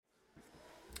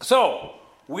So,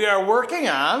 we are working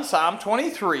on Psalm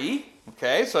 23.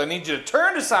 Okay, so I need you to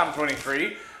turn to Psalm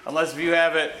 23, unless if you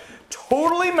have it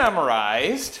totally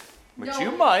memorized, which you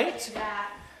might.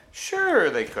 Sure,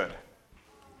 they could.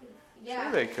 Yeah,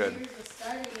 sure, they could. Here's the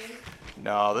study.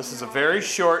 No, this is a very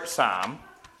short psalm.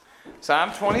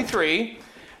 Psalm 23.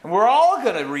 And we're all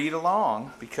going to read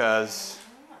along because,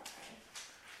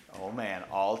 oh man,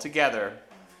 all together.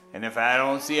 And if I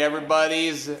don't see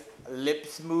everybody's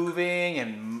lips moving,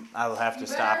 and I'll have to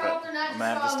stop it. I'm going to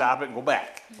have to stop it and go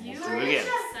back. And we'll do it again.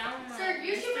 Sir,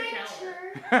 you should make sure.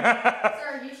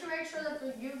 Sir, you should make sure that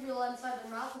the uvula inside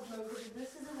their mouth is moving. Because if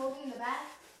this isn't moving in the back,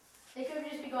 they could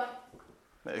just be going.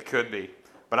 It could be.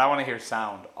 But I want to hear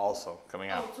sound also coming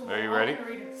out. So Are you ready?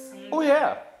 Oh, Oh,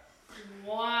 yeah.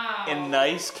 Wow. In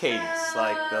nice cadence,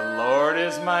 like the Lord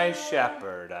is my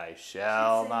shepherd, I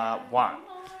shall not want.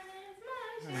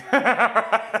 Maybe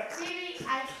I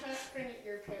can't bring it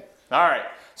your turn. All right,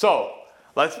 so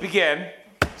let's begin.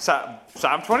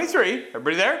 Psalm 23.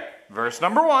 Everybody there? Verse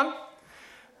number 1.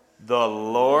 The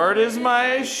Lord is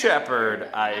my shepherd,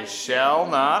 I shall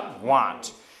not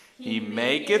want. He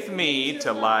maketh me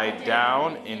to lie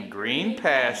down in green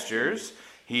pastures.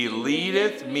 He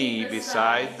leadeth me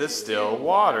beside the still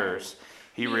waters.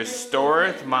 He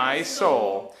restoreth my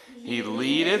soul. He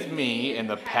leadeth me in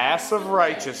the paths of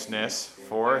righteousness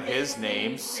for his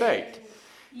name's sake.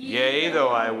 Yea, though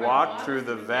I walk through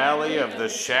the valley of the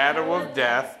shadow of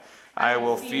death, I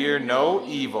will fear no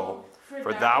evil,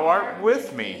 for thou art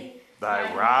with me.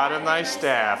 Thy rod and thy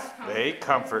staff, they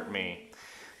comfort me.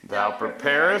 Thou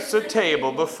preparest a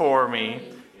table before me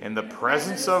in the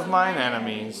presence of mine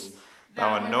enemies.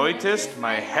 Thou anointest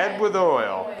my head with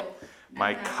oil.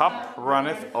 My cup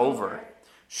runneth over.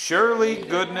 Surely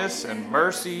goodness and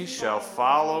mercy shall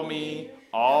follow me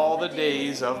all the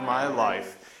days of my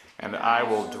life, and I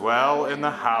will dwell in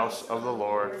the house of the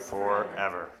Lord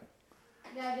forever.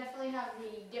 Yeah, I definitely have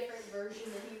the different version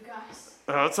than you guys.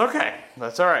 Oh, it's okay.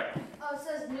 That's all right. Oh, it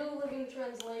says New Living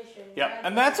Translation. Yep,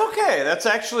 and that's okay. That's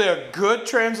actually a good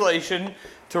translation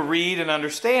to read and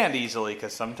understand easily,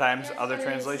 because sometimes other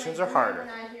translations are harder. When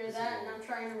I hear that and I'm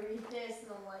trying to read this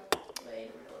and I'm like,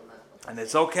 wait, And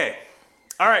it's okay.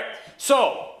 All right,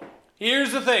 so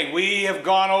here's the thing. We have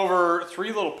gone over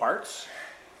 3 little parts.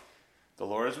 The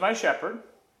Lord is my shepherd.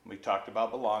 We talked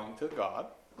about belonging to God.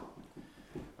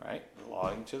 Right?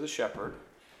 Belonging to the shepherd.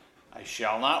 I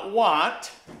shall not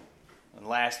want. And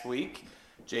last week,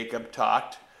 Jacob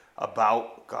talked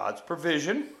about God's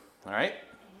provision. All right?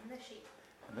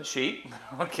 And the sheep.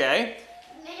 Okay.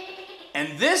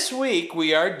 And this week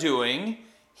we are doing,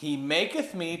 He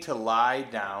maketh me to lie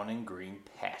down in green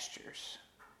pastures.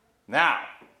 Now,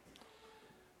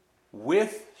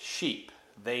 with sheep,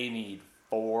 they need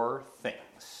 4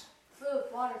 things. Food,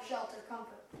 water, shelter,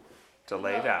 comfort. To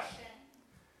lay down.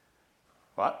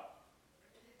 What?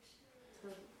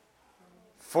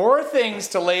 4 things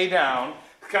to lay down,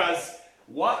 because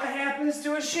what happens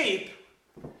to a sheep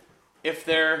if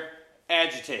they're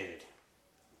agitated?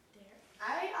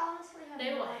 I honestly have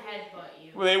They no will idea. headbutt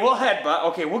you. Well, they will headbutt.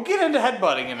 Okay, we'll get into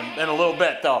headbutting in a little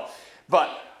bit, though. But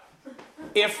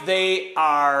if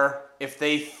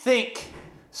they think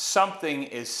something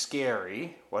is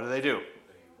scary, what do?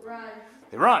 Run.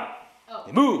 They run. Oh.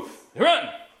 They move. They run.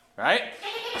 Right?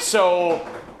 So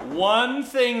one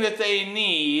thing that they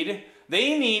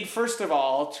need first of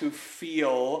all to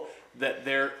feel that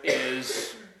there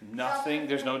is nothing,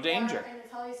 there's no danger.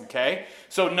 Okay?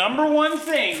 So number 1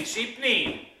 thing sheep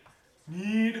need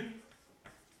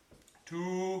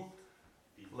to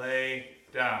lay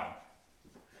down.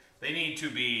 They need to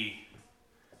be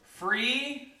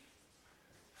free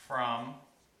from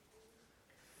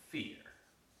fear.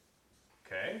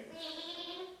 Okay?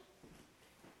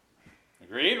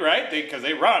 Agreed, right? Because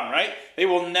they run, right? They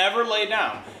will never lay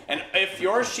down. And if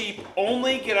your sheep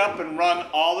only get up and run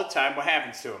all the time, what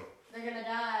happens to them? They're gonna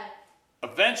die.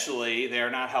 Eventually, they are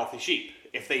not healthy sheep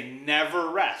if they never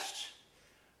rest,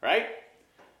 right?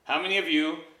 How many of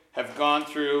you have gone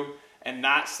through and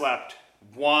not slept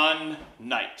 1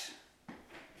 night?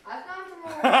 I've gone through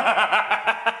more.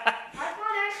 I've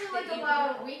gone actually like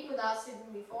about a week without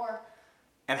sleeping before.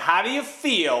 And how do you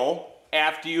feel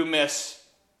after you miss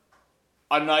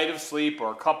a night of sleep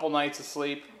or a couple nights of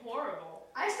sleep? Horrible.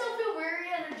 I still feel very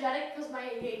energetic because my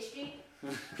ADHD.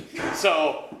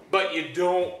 So, but you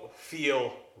don't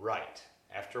feel right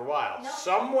after a while. Nope.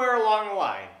 Somewhere along the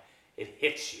line, it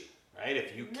hits you, right?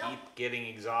 If you Nope. keep getting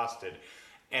exhausted.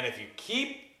 And if you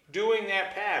keep doing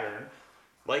that pattern,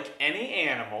 like any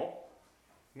animal,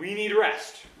 we need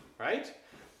rest, right?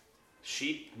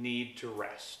 Sheep need to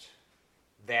rest.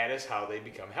 that is how they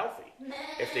become healthy.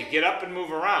 If they get up and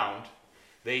move around,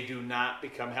 they do not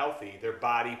become healthy. Their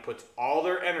body puts all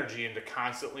their energy into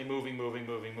constantly moving.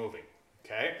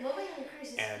 Okay? Moving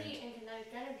increases And- heat and kinetic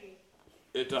energy.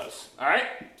 It does. All right?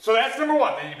 So that's number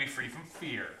one. They need to be free from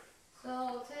fear.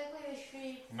 So technically they should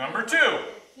be Number 2.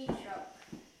 heat shock.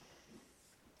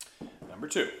 Number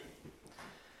 2.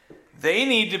 They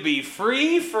need to be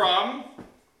free from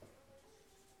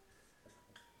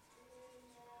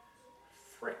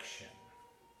friction.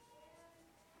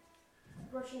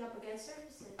 Brushing up against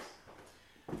surfaces.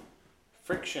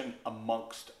 Friction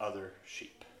amongst other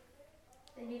sheep.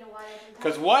 They need a wide open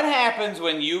Because what happens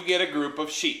when you get a group of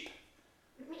sheep?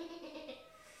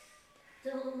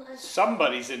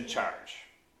 Somebody's in charge,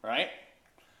 right?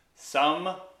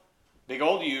 Some big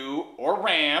old ewe or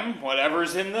ram,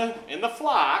 whatever's in the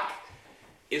flock,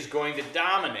 is going to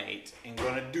dominate and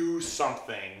going to do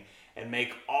something and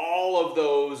make all of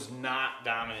those not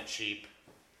dominant sheep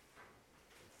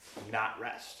not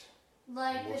rest.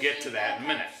 Like We'll the get sheep to that in a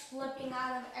minute. kept slipping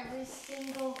out of every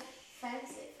single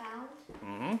fence it found.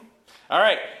 Mm-hmm. All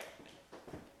right.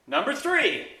 Number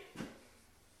 3.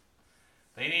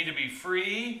 They need to be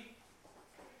free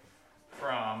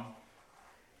from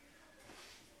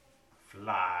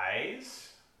flies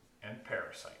and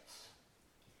parasites.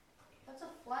 What's a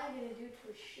fly gonna do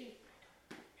to a sheep?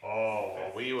 Oh,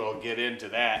 well, we will get into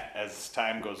that as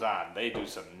time goes on. They do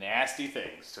some nasty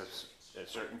things.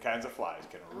 Certain kinds of flies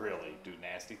can really do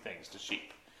nasty things to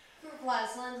sheep. Fruit flies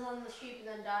lands on the sheep and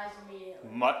then dies immediately.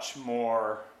 Much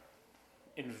more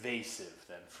invasive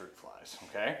than fruit flies,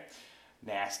 okay?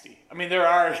 Nasty. I mean, there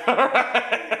are,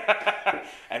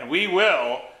 and we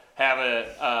will have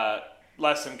a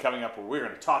lesson coming up where we're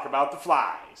going to talk about the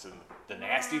flies and the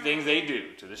nasty things they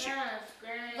do to the sheep. That's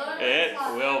great. It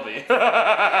will be.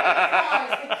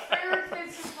 Flies.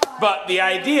 But the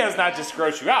idea is not just to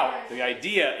gross you out. The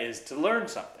idea is to learn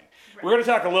something. We're going to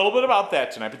talk a little bit about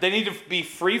that tonight, but they need to be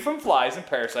free from flies and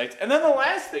parasites. And then the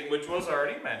last thing, which was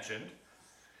already mentioned,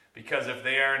 because if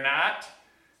they are not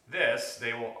this,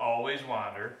 they will always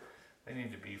wander. They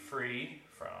need to be free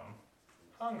from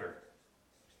hunger.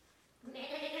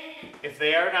 If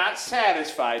they are not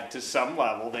satisfied to some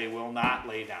level, they will not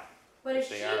lay down. But If a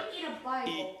they sheep are- eat a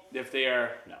Bible. If they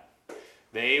are, no.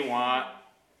 They want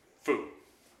food.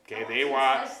 Okay, Oh, they so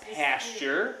want that's this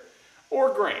pasture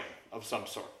or grain of some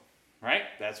sort. Right?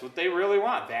 That's what they really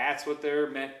want. That's what they're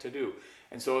meant to do.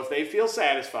 And so if they feel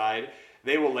satisfied,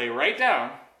 they will lay right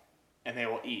down and they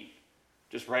will eat.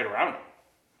 Just right around them.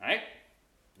 Right?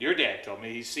 Your dad told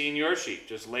me he's seen your sheep.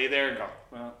 Just lay there and go,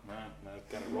 well,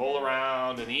 kind of roll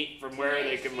around and eat from where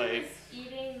they can lay. She was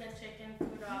eating the chicken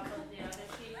food off of the other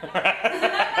sheep.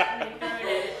 And they threw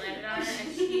it and landed on her,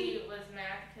 and she was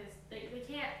mad because they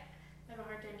can't have a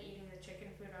hard time eating the chicken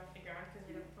food off the ground because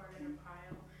they don't pour it in a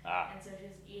pile. Ah. And so she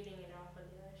was eating it off of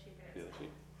the other sheep. And The it's other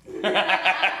sheep.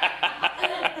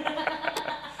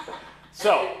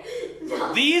 So,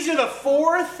 these are the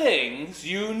 4 things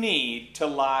you need to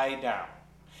lie down.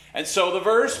 And so the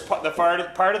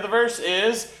part of the verse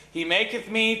is, He maketh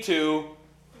me to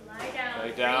lie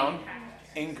down, down green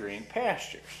pastures. in green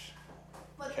pastures.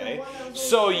 But Okay? the one of those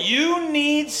So you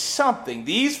need something.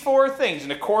 These 4 things.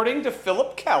 And according to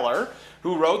Philip Keller,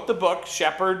 who wrote the book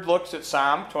Shepherd Looks at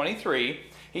Psalm 23,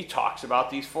 he talks about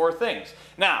these 4 things.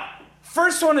 Now,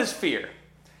 first one is fear.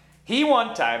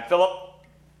 Philip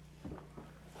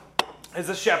is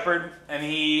a shepherd, and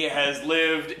he has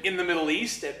lived in the Middle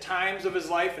East at times of his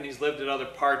life, and he's lived in other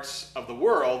parts of the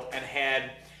world and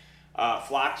had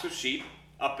flocks of sheep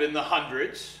up in the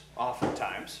hundreds,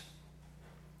 oftentimes.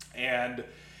 And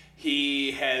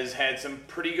he has had some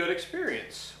pretty good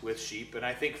experience with sheep, and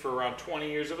I think for around 20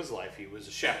 years of his life, he was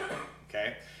a shepherd,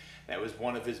 okay? That was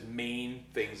one of his main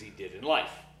things he did in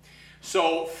life.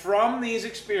 So from these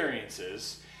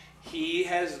experiences, he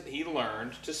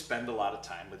learned to spend a lot of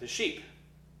time with his sheep.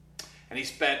 And he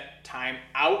spent time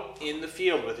out in the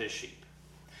field with his sheep.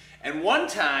 And one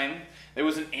time, there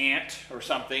was an aunt or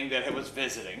something that was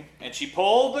visiting, and she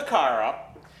pulled the car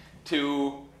up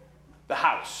to the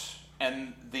house,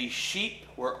 and the sheep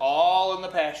were all in the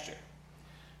pasture.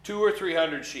 200 or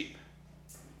 300 sheep.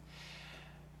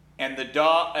 And the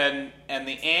dog and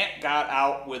the aunt got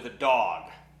out with a dog.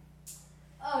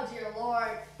 Oh dear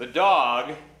Lord. The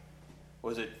dog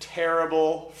was a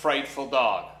terrible, frightful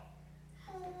dog.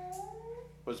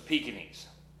 It was Pekingese.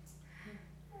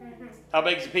 How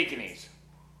big is a Pekingese?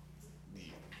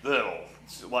 Little.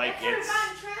 It's like it's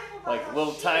like a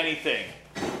little tiny thing.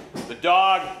 The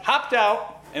dog hopped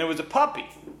out, and it was a puppy.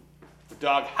 The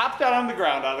dog hopped out on the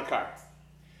ground out of the car.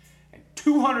 And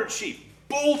 200 sheep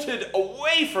bolted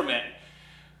away from it,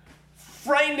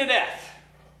 frightened to death.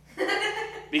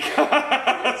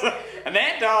 Because, and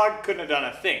that dog couldn't have done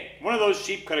a thing. One of those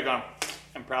sheep could have gone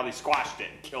and probably squashed it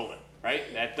and killed it, right?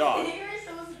 That dog.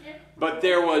 But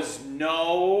there was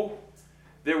nothing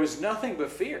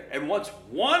but fear. And once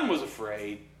one was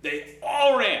afraid, they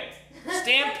all ran,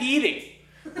 stampeding,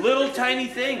 little tiny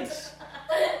things.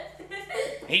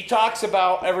 He talks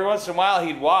about every once in a while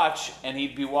he'd watch and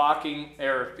he'd be walking,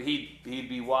 or he'd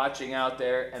be watching out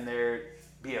there, and there'd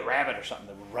be a rabbit or something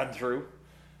that would run through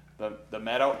the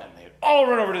meadow, and they'd all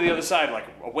run over to the other side, like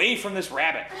away from this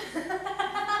rabbit.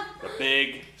 The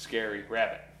big, scary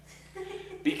rabbit.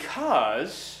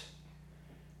 Because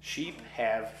sheep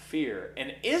have fear.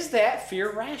 And is that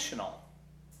fear rational?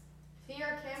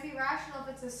 Fear can be rational if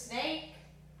it's a snake.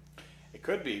 It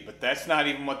could be, but that's not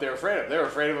even what they're afraid of. They're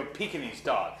afraid of a Pekingese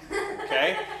dog,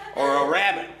 okay? Or a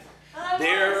rabbit.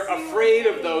 They're afraid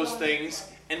of those things,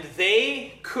 and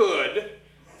they could,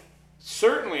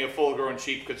 certainly a full-grown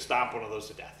sheep could stomp one of those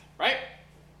to death, right?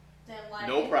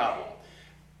 No problem.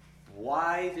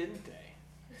 Why didn't they?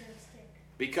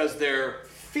 Because their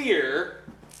fear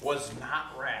was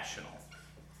not rational.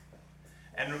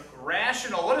 And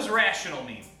rational, what does rational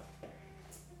mean?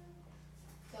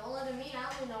 Don't let it mean I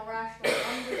only know rational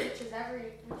number, which is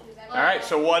every. All right,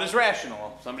 so what is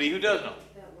rational? Somebody who does know.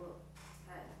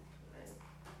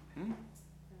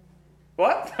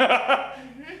 What?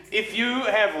 If you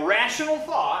have rational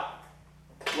thought,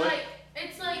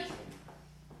 It's like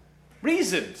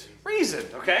reasoned,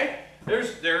 okay?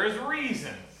 There is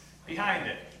reason behind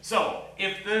it. So,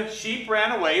 if the sheep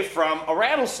ran away from a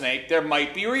rattlesnake, there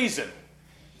might be reason,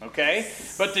 okay?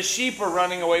 But the sheep are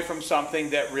running away from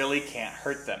something that really can't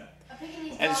hurt them.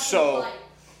 And so,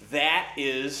 that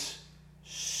is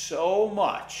so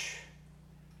much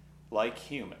like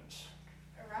humans.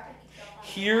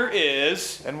 Here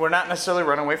is, and we're not necessarily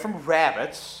running away from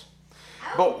rabbits,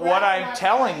 but what I'm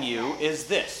telling you is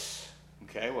this,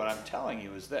 okay? What I'm telling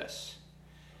you is this.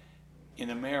 In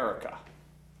America,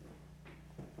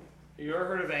 you ever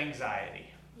heard of anxiety?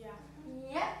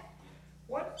 Yeah.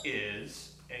 What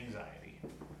is anxiety?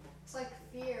 It's like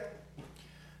fear.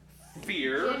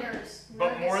 Fear, Jitters.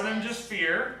 but more than just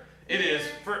fear. It is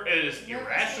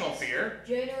irrational fear.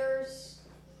 Jitters.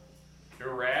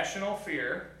 Irrational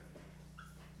fear.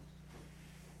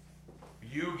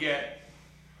 You get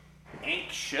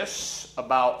anxious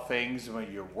about things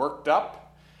when you're worked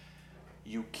up.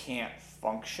 You can't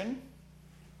function.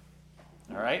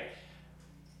 All right?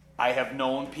 I have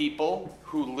known people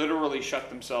who literally shut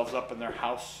themselves up in their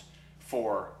house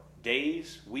for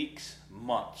days, weeks,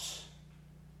 months,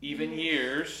 even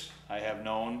years. I have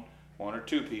known one or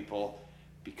two people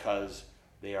because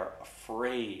they are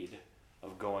afraid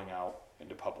of going out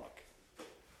into public.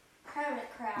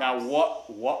 Hermit crabs. Now,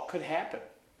 what could happen?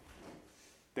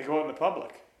 They go out into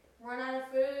public. Run out of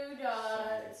food.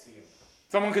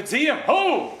 Someone could see them.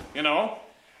 Oh,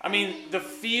 I mean, the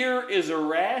fear is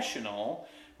irrational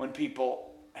when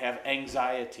people have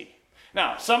anxiety.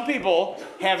 Now, some people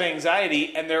have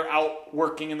anxiety and they're out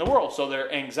working in the world, so their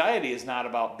anxiety is not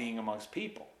about being amongst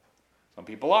people. Some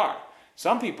people are.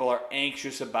 Some people are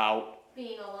anxious about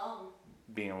being alone.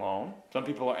 Being alone. Some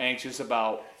people are anxious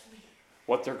about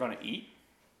what they're going to eat,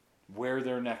 where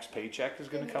their next paycheck is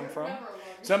going to come from.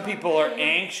 Some people are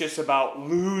anxious about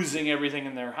losing everything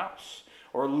in their house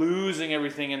or losing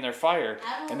everything in their fire,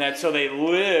 and that's so they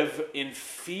live in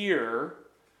fear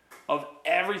of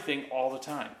everything all the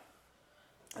time,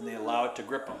 and they allow it to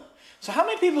grip them. So how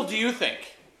many people do you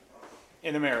think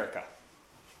in America?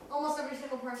 Almost every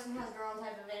single person has their own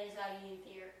type of anxiety and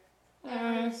fear.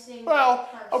 Every single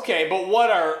person. Okay, but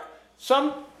what are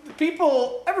some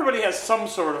people? Everybody has some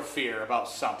sort of fear about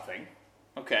something.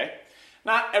 Okay,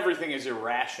 not everything is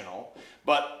irrational,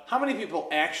 but how many people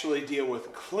actually deal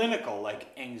with clinical, like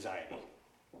anxiety?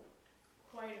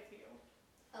 quite a few.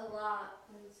 A lot.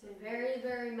 Very,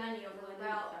 very many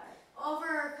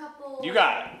over a couple. You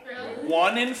got it. Really?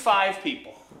 1 in 5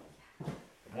 people.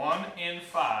 1 in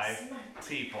 5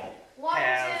 people 1,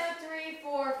 have 2, 3,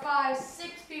 4, 5,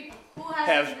 6 people who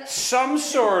have some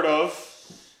sort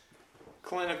of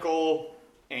clinical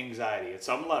anxiety at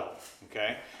some level,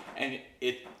 okay? And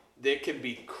it can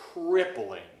be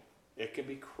crippling. It can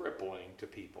be crippling to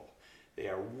people. They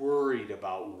are worried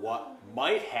about what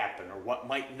might happen or what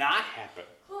might not happen.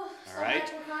 All right?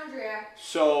 Hypochondriac.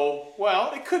 So,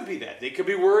 well, it could be that. They could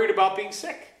be worried about being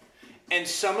sick. And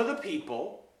some of the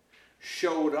people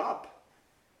showed up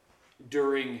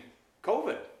during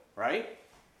COVID, right?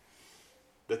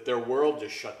 That their world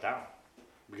just shut down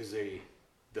because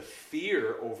the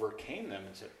fear overcame them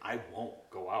and said, I won't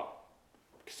go out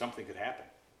because something could happen.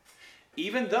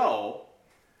 Even though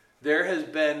there has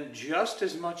been just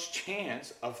as much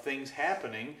chance of things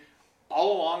happening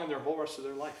all along in their whole rest of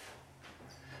their life.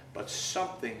 But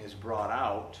something is brought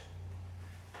out,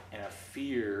 and a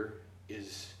fear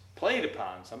is played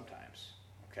upon sometimes,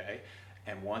 okay?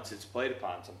 And once it's played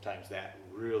upon, sometimes that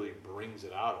really brings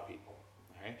it out of people,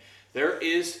 right? There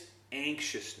is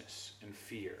anxiousness and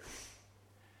fear.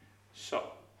 So,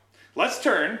 let's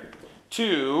turn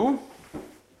to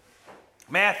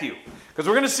Matthew, because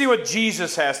we're going to see what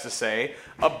Jesus has to say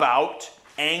about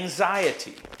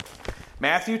anxiety.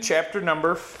 Matthew chapter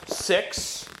number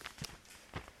 6.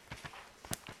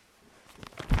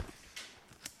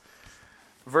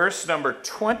 Verse number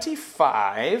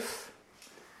 25.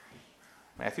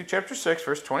 Matthew chapter 6,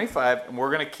 verse 25. And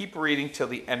we're going to keep reading till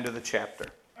the end of the chapter.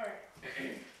 All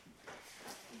right.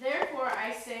 Therefore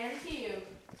I say unto you,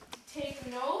 take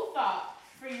no thought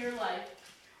for your life,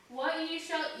 what ye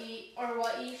shall eat or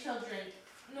what ye shall drink,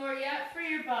 nor yet for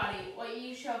your body what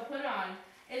ye shall put on.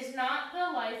 Is not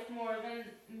the life more than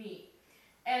meat,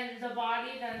 and the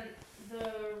body than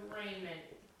the raiment?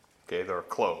 Okay, they're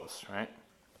clothes, right?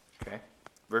 Okay.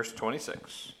 Verse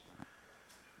 26.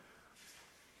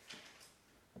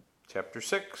 Chapter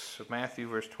 6 of Matthew,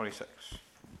 verse 26.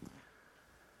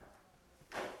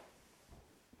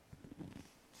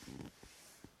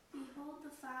 Behold the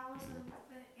fowls of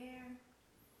the air,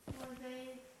 for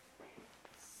they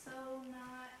sow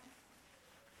not,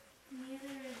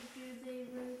 neither do they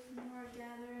root nor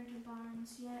gather into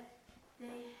barns, yet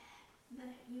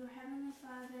your heavenly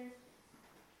Father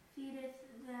feedeth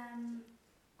them.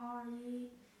 Are ye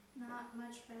not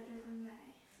much better than they?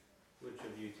 Which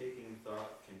of you taking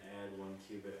thought can add 1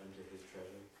 cubit unto his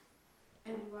treasure?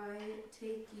 And why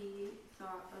take ye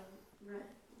thought of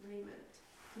raiment?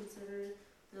 Consider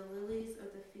the lilies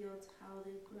of the fields, how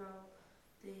they grow.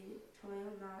 They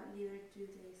toil not, neither do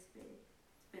they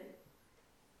spin.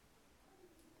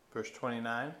 Verse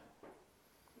 29.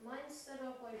 Mine's set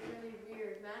up like really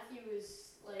weird. Matthew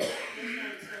is like, this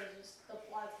one says just the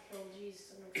plot to kill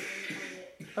Jesus, and I'm trying to find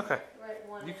it. Okay. Right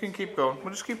one. You can keep going.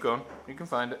 We'll just keep going. You can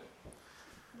find it.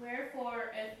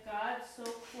 Wherefore, if God so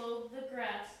clothe the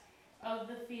grass of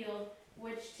the field,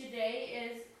 which today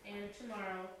is and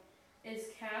tomorrow is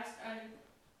cast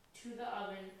unto the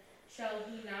oven, shall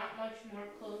he not much more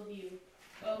clothe you,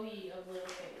 O ye of little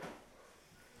faith?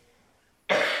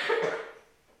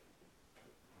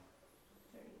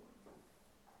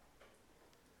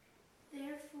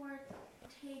 Therefore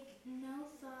take no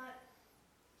thought,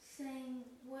 saying,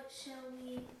 what shall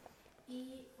we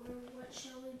eat, or what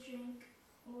shall we drink,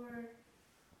 or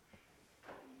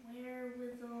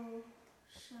wherewithal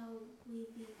shall we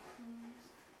be clothed?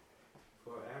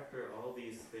 For after all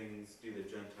these things do the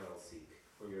Gentiles seek,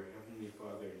 for your heavenly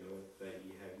Father knoweth that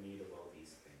ye have need of all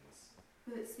these things.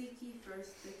 But seek ye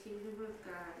first the kingdom of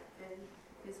God and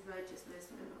his righteousness,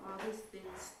 and all these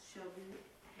things shall be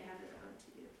added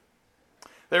unto you.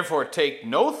 Therefore take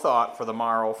no thought for the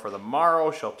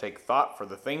morrow shall take thought for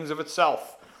the things of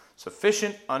itself.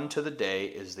 Sufficient unto the day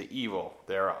is the evil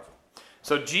thereof.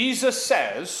 So Jesus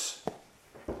says,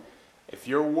 if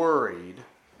you're worried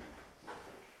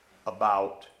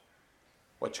about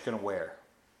what you're going to wear,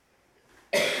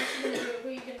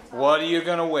 what are you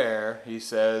going to wear? He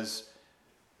says,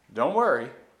 don't worry.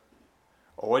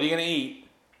 Or what are you going to eat?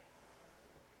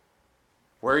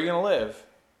 Where are you going to live?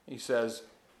 He says,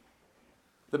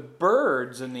 the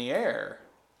birds in the air,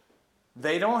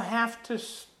 they don't have to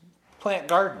plant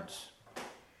gardens,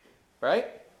 right?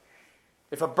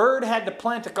 If a bird had to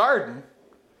plant a garden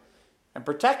and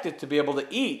protect it to be able to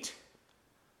eat,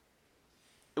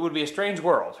 it would be a strange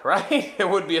world, right? It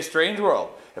would be a strange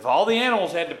world. If all the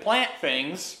animals had to plant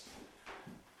things,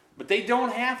 but they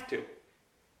don't have to.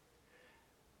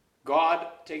 God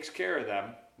takes care of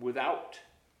them without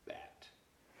that.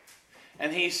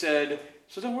 And he said,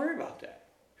 so don't worry about that.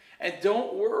 And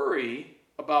don't worry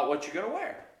about what you're going to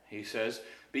wear, he says,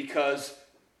 because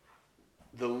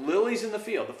the lilies in the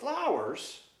field, the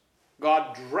flowers,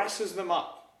 God dresses them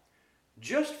up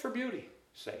just for beauty's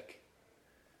sake.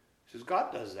 He says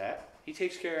God does that. He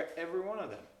takes care of every one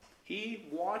of them. He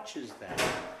watches them.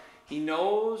 He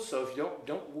knows, so if you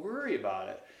don't worry about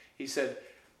it. He said,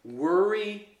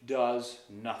 worry does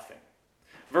nothing.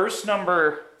 Verse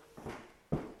number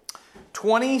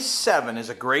 27 is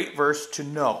a great verse to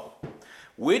know.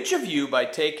 Which of you, by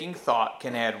taking thought,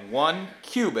 can add 1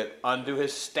 cubit unto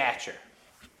his stature?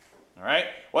 All right?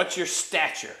 What's your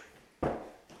stature?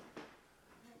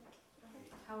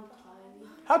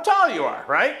 How tall you are,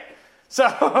 right? So,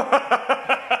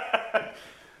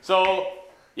 so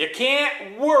you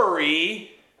can't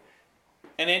worry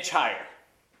an inch higher.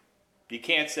 You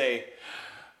can't say,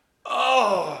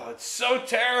 oh, it's so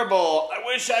terrible. I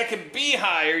wish I could be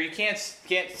higher. You can't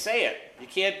say it. You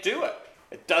can't do it.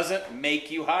 It doesn't make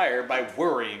you higher by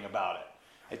worrying about it.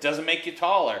 It doesn't make you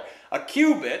taller. A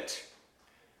cubit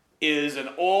is an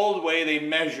old way they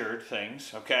measured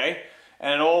things, okay?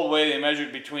 And an old way they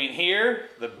measured between here,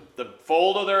 the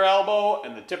fold of their elbow,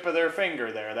 and the tip of their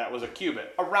finger there. That was a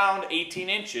cubit. Around 18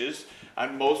 inches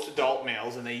on most adult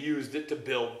males, and they used it to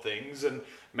build things and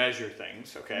measure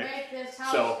things, okay? Make this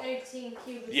house So, 18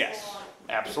 cubits yes, long.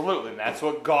 absolutely. And that's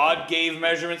what God gave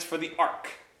measurements for the ark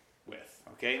with,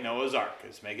 okay? Noah's ark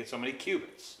is make it so many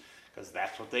cubits, because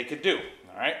that's what they could do,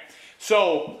 all right?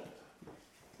 So,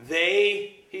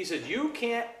 he said, you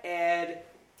can't add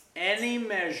any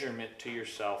measurement to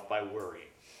yourself by worrying.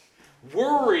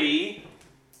 Worry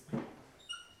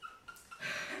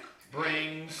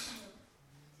brings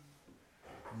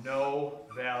no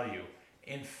value.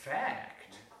 In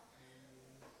fact,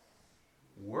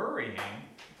 worrying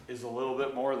is a little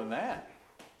bit more than that.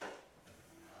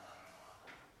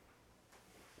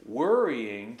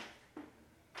 Worrying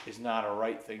is not a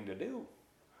right thing to do.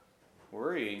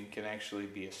 Worrying can actually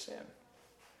be a sin.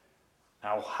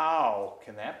 Now, how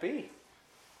can that be?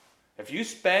 If you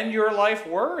spend your life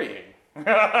worrying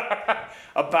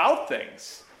about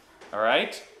things, all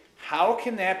right, how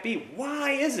can that be?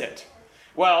 Why is it?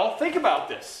 Well, think about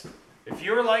this. If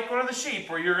you're like one of the sheep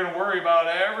where you're going to worry about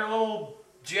every little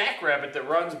jackrabbit that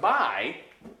runs by,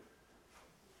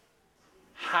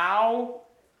 how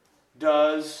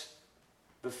does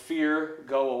the fear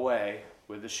go away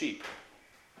with the sheep?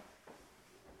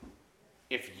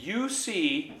 If you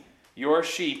see your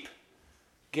sheep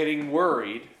getting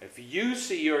worried,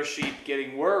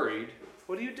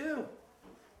 what do you do?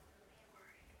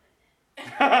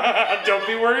 Don't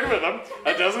be worried with them.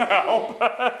 That doesn't help.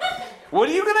 What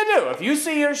are you going to do if you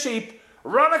see your sheep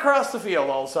run across the field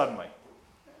all suddenly?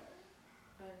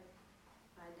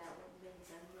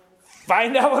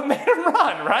 Find out what made them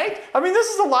run, right? I mean, this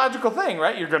is a logical thing,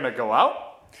 right? You're going to go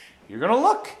out. You're going to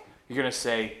look. You're going to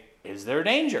say, is there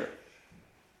danger?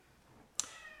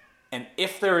 And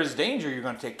if there is danger, you're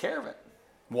going to take care of it.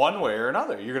 One way or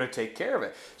another, you're going to take care of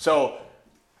it. So,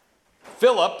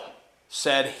 Philip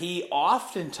said he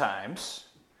oftentimes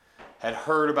had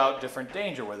heard about different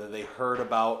danger, whether they heard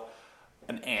about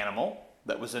an animal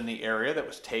that was in the area that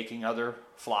was taking other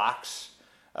flocks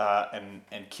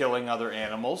and killing other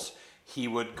animals. He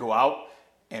would go out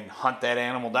and hunt that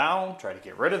animal down, try to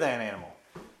get rid of that animal.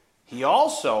 He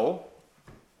also,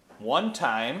 one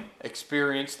time,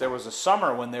 experienced, there was a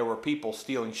summer when there were people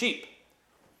stealing sheep.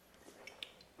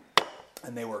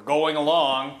 And they were going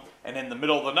along, and in the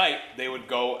middle of the night, they would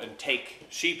go and take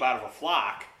sheep out of a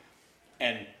flock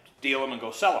and steal them and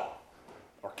go sell them,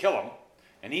 or kill them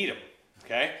and eat them,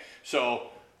 okay?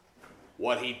 So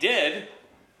what he did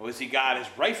was he got his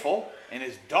rifle and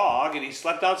his dog, and he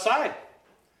slept outside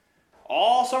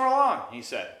all summer long, he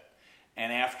said.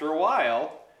 And after a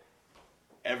while,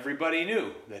 everybody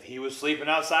knew that he was sleeping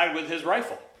outside with his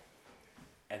rifle,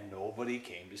 and nobody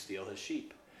came to steal his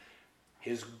sheep.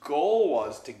 His goal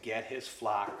was to get his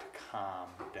flock to calm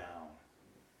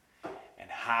down. And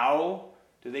how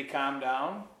do they calm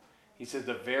down? He said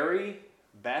the very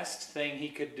best thing he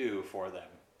could do for them,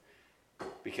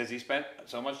 because he spent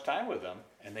so much time with them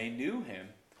and they knew him,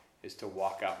 is to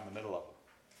walk out in the middle of them.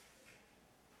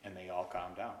 And they all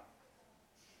calmed down.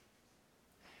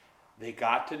 They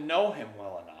got to know him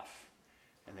well enough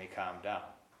and they calmed down.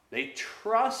 They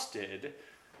trusted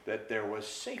that there was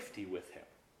safety with him.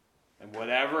 And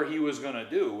whatever he was going to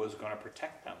do was going to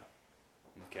protect them.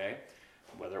 Okay?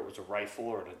 Whether it was a rifle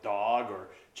or a dog or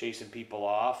chasing people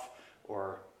off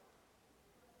or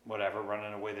whatever,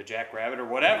 running away the jackrabbit or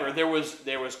whatever, there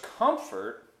was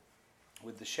comfort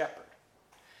with the shepherd.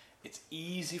 It's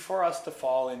easy for us to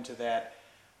fall into that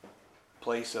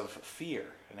place of fear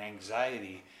and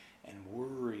anxiety and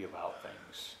worry about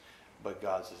things. But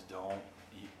God says, don't.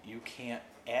 You can't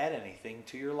add anything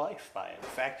to your life by it. In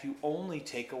fact, you only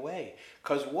take away.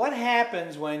 Because what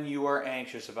happens when you are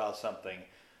anxious about something?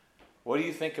 What do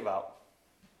you think about?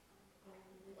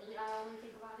 I only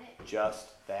think about it.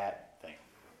 Just that thing.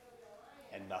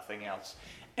 And nothing else.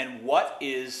 And what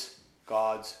is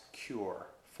God's cure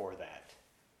for that?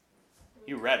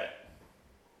 You read it.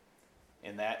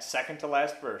 In that second to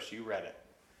last verse, you read it.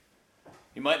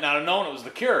 You might not have known it was the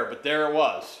cure, but there it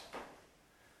was.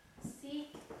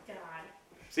 Seek God.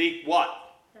 Seek what?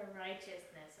 The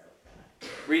righteousness of God.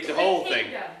 Read the whole thing.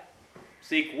 Kingdom.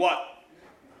 Seek what?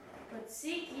 But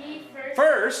seek ye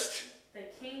First, the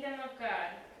kingdom of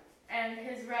God and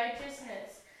his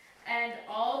righteousness, and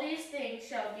all these things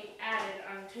shall be added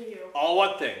unto you. all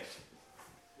what things?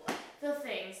 the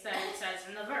things that it says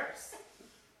in the verse.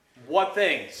 What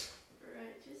things?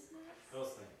 Righteousness. Those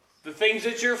things. The things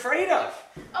that you're afraid of.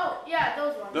 Oh, yeah,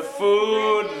 those ones. The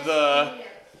food,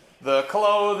 the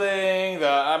clothing, the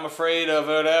I'm afraid of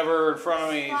whatever in front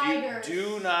of me. Spiders. You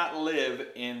do not live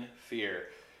in fear.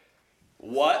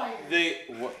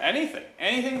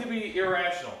 Anything to be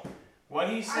irrational. What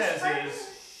he says spiders-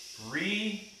 is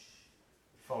refocus.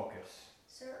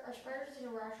 Sir, are spiders an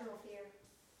irrational fear?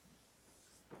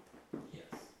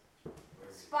 Yes.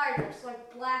 Spiders,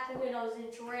 like black widows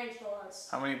and tarantulas.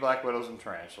 How many black widows and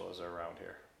tarantulas are around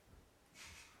here?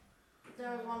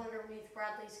 There was one underneath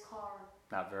Bradley's car.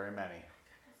 Not very many.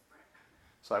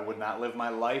 So I would not live my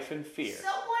life in fear.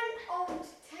 Someone owned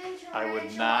 10 tarantulas. I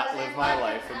would not live my and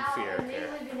let life them in out, fear, And they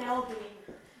Kara. live in Elgin.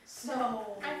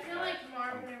 So I feel like more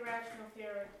of an irrational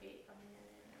fear would be.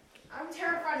 I'm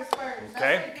terrified of spiders. Okay.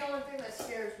 That's like the only thing that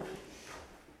scares me.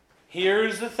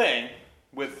 Here's the thing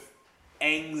with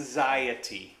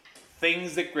anxiety,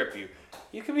 things that grip you.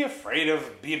 You can be afraid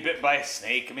of being bit by a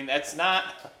snake. I mean, that's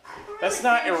not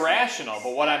irrational.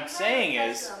 But what I'm saying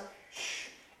is,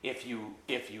 if you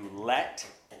let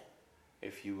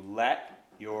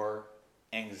your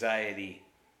anxiety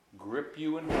grip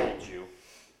you and hold you,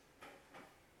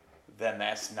 then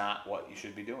that's not what you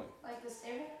should be doing. Like the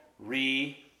stable?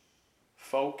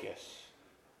 Refocus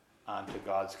onto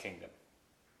God's kingdom.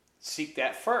 Seek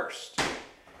that first.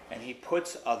 And he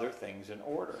puts other things in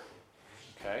order.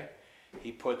 Okay?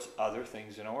 He puts other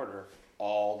things in order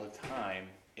all the time.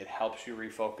 It helps you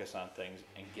refocus on things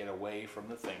and get away from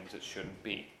the things that shouldn't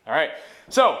be. All right.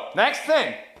 So, next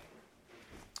thing.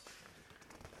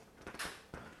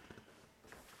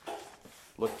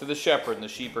 Look to the shepherd and the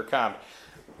sheep are calm.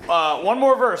 One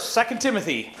more verse, 2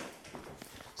 Timothy.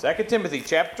 2 Timothy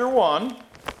chapter 1. So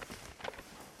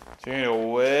you're going to go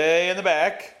way in the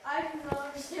back. I do not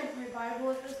understand my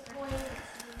Bible at this point.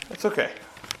 That's okay.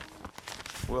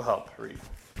 We'll help read.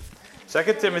 2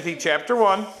 Timothy chapter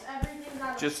 1. Everything's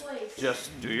out of place.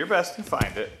 Just do your best and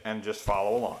find it and just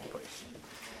follow along, please.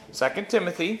 2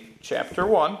 Timothy chapter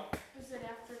 1. Is it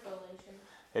after Galatians?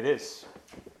 It is.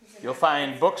 You'll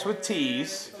find books with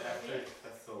T's. It's after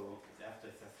Thessalonians.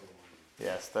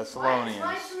 Yes, Why Thessalonians.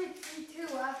 is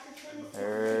 2 after Timothy?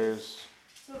 There's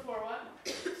So for what?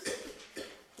 This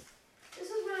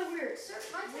is really weird. Sir,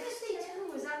 my Timothy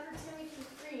 2 is after Timothy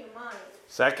 3 in mine.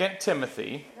 2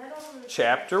 Timothy And I don't understand.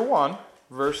 chapter 1,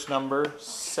 verse number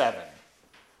 7.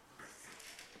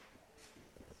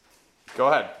 Go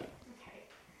ahead.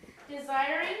 Okay.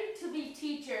 Desiring to be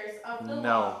teachers of the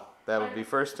No, law. that would be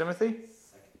 1 Timothy.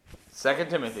 2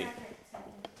 Timothy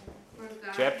For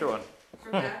God, chapter 1.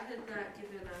 For God has not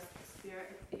given us the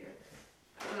spirit of fear,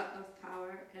 but of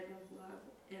power and of love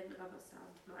and of a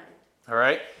sound mind. All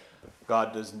right?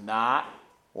 God does not,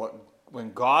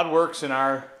 when God works in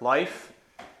our life,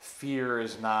 fear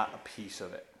is not a piece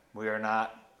of it. We are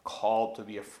not called to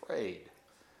be afraid.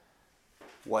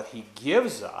 What he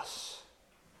gives us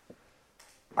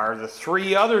are the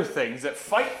 3 other things that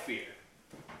fight fear,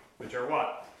 which are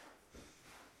what?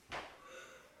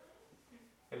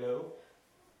 Hello?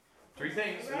 3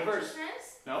 things in the verse.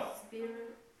 Righteousness. No?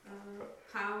 Spirit,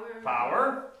 power,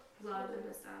 Power, love, and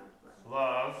a sound mind.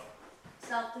 love,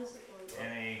 Self-discipline.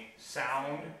 and a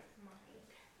sound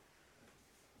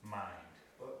mind.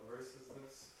 What verse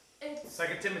is this?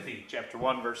 2 Timothy chapter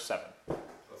 1, verse 7. Oh,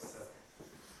 7.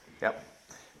 Yep.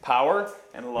 Power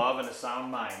and love and a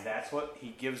sound mind. That's what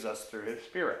he gives us through his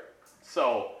Spirit.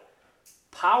 So,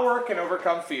 power can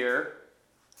overcome fear,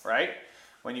 right?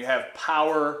 When you have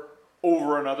power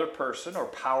over another person or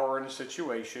power in a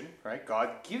situation, right? God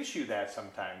gives you that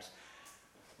sometimes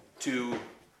to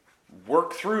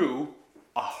work through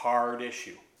a hard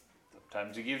issue.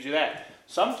 Sometimes he gives you that.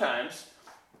 Sometimes,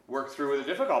 work through with a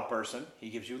difficult person, he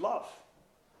gives you love.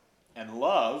 And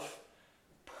love,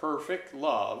 perfect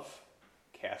love,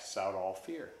 casts out all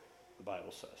fear, the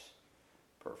Bible says.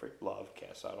 Perfect love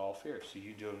casts out all fear. So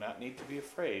you do not need to be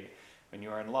afraid when you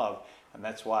are in love. And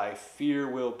that's why fear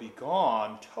will be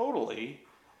gone totally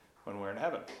when we're in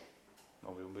heaven.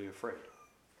 Nobody will be afraid.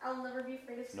 I'll never be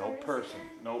afraid of No spiders person,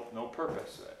 again. no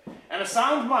purpose. And a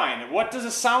sound mind. And what does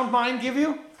a sound mind give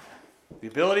you? The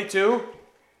ability to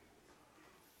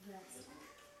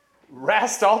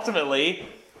rest ultimately.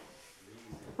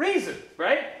 Reason,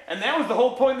 right? And that was the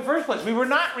whole point in the first place. We were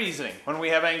not reasoning. When we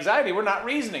have anxiety, we're not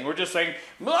reasoning. We're just saying,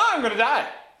 I'm going to die,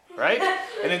 right?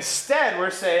 And instead,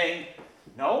 we're saying,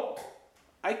 no,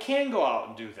 I can go out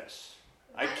and do this.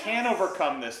 I can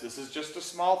overcome this. This is just a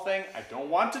small thing. I don't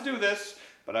want to do this,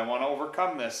 but I want to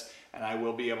overcome this, and I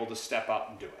will be able to step up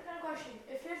and do it. I got a question.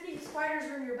 If 50 spiders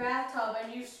are in your bathtub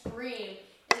and you scream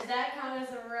Does that count as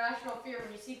a rational fear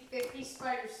when you see 50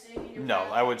 spiders sitting in your No,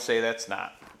 bathroom? I would say that's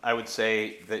not. I would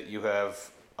say that you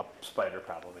have a spider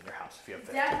problem in your house if you have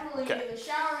that. Definitely Okay. do. The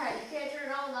shower head. You can't turn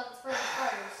it on without the spray of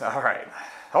spiders. All right.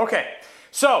 Okay.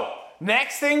 So,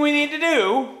 next thing we need to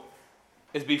do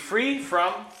is be free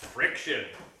from friction.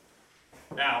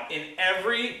 Now, in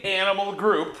every animal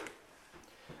group,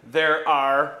 there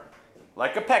are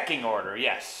like a pecking order,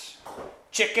 yes.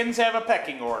 Chickens have a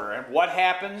pecking order. And what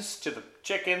happens to the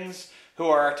chickens who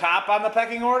are top on the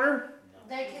pecking order?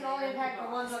 They can only attack the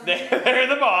ones on They're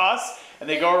the boss, and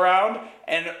they go around.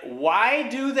 And why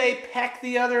do they peck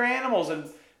the other animals? And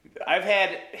I've had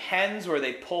hens where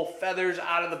they pull feathers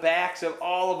out of the backs of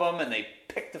all of them, and they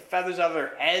pick the feathers out of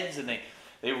their heads, and they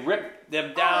rip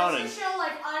them down. Oh, it's a show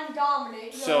like I'm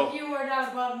dominant. So- You are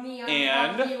not above me, I'm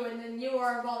and- above you, and then you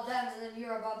are above them, and then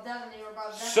you're above them, and you're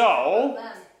above them. So- and you're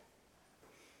above them.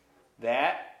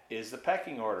 That is the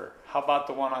pecking order. How about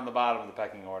the one on the bottom of the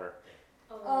pecking order?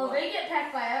 Oh, they get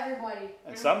pecked by everybody.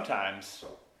 And sometimes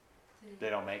they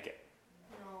don't make it.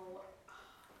 No.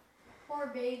 Poor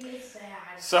baby.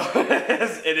 Sad. So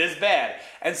it is bad.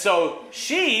 And so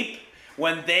sheep,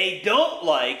 when they don't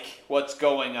like what's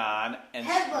going on, and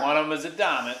Headbutt. one of them is a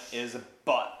dominant, is a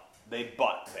butt. They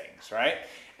butt things, right?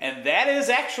 And that is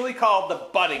actually called the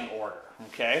butting order,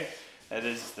 okay? That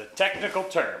is the technical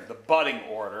term, the butting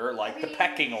order, like the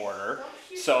pecking order.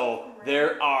 So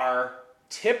there are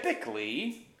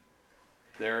typically,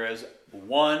 there is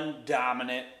one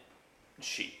dominant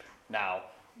sheep. Now,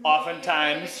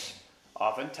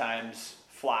 oftentimes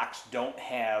flocks don't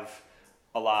have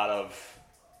a lot of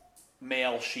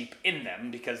male sheep in them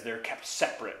because they're kept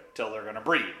separate till they're going to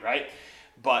breed, right?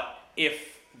 But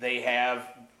if they have,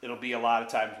 it'll be a lot of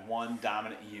times one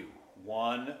dominant ewe,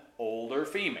 one older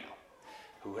female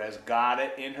who has got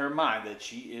it in her mind that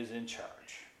she is in charge.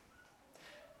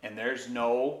 And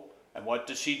and what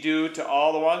does she do to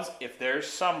all the ones? If there's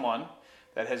someone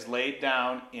that has laid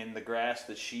down in the grass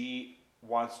that she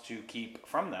wants to keep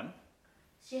from them,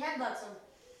 She headbutts them.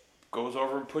 goes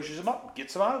over and pushes them up,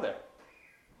 gets them out of there.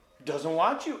 Doesn't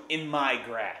want you in my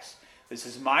grass. This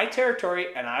is my territory,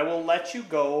 and I will let you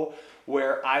go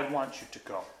where I want you to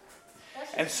go.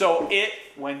 And so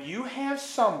when you have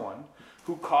someone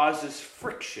who causes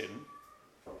friction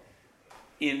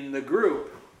in the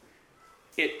group,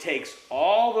 it takes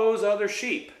all those other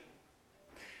sheep,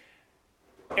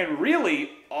 and really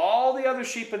all the other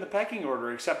sheep in the pecking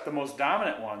order except the most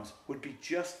dominant ones would be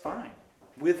just fine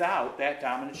without that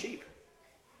dominant sheep,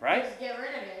 right? Just get rid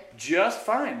of it. Just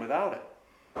fine without it.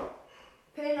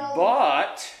 Put all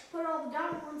But the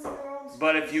dominant ones in their own space.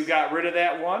 But if you got rid of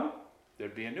that one,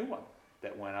 there'd be a new one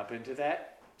that went up into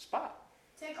that spot.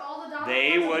 Take all the dominant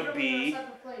They ones would and put them in be- a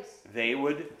separate place. They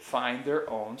would find their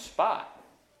own spot.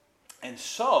 And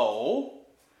so,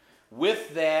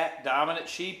 with that dominant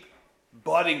sheep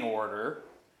budding order,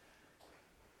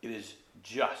 it is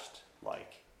just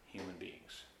like human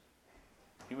beings.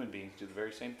 Human beings do the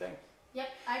very same thing. Yep,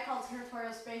 I call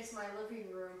territorial space my living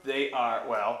room. They are,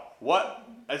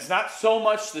 it's not so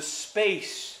much the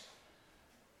space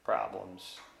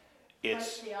problems.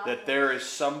 It's But the that opposite. there is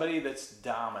somebody that's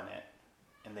dominant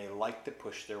and they like to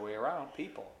push their way around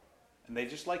people. And they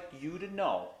just like you to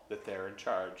know that they're in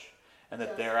charge and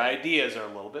that their ideas are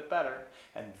a little bit better.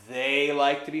 And they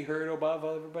like to be heard above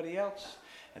everybody else.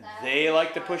 And That's they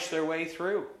like to why- push their way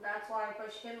through. That's why I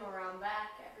push him around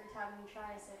back every time he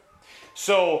tries it.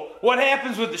 So what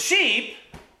happens with the sheep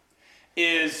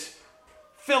is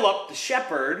Philip the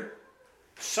shepherd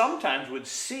sometimes would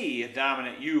see a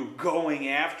dominant ewe going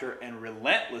after and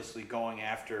relentlessly going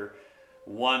after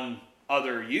one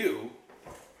other ewe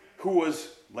who was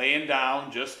laying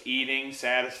down, just eating,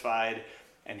 satisfied,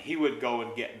 and he would go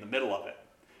and get in the middle of it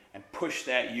and push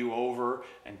that ewe over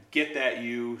and get that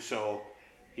ewe so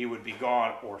he would be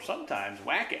gone, or sometimes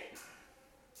whack it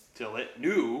till it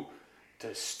knew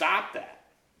to stop that.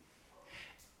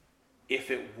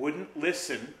 If it wouldn't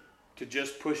listen to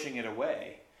just pushing it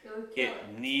away, It would kill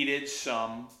it needed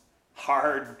some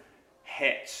hard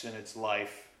hits in its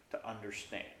life to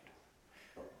understand.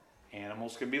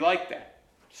 Animals can be like that,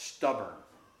 stubborn.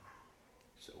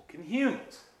 So can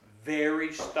humans,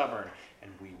 very stubborn,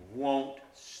 and we won't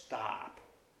stop.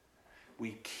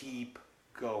 We keep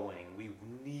going. We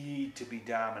need to be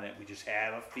dominant. We just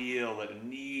have a feel that I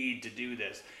need to do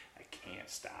this. I can't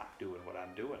stop doing what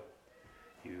I'm doing.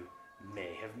 You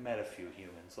may have met a few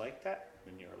humans like that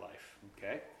in your life,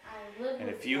 okay? I live And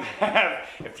with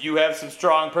if you have some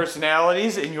strong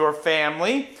personalities in your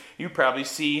family, you probably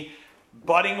see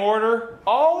budding order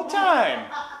all the time,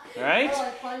 right? I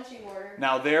like punching order.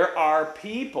 Now there are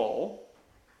people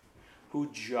who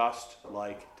just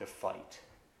like to fight,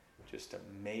 just to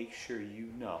make sure you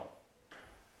know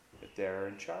that they're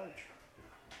in charge.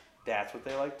 That's what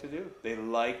they like to do. They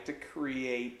like to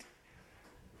create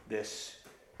this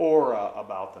aura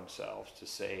about themselves to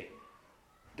say,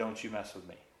 don't you mess with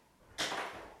me.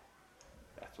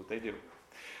 That's what they do.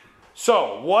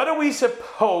 So, what are we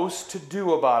supposed to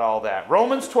do about all that?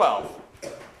 Romans 12.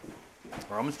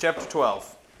 Romans chapter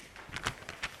 12.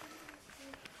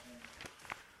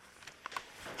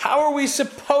 How are we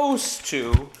supposed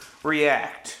to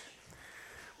react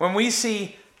when we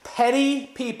see petty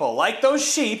people like those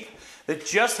sheep that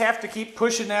just have to keep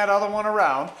pushing that other one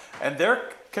around and they're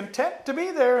content to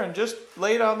be there and just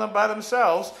lay down them by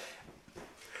themselves,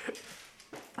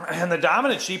 and the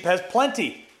dominant sheep has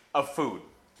plenty of food?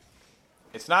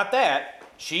 It's not that.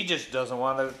 She just doesn't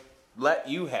want to let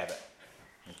you have it.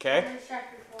 Okay? Romans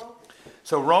chapter 12.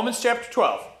 So Romans chapter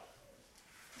 12.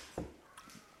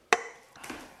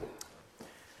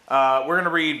 We're going to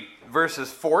read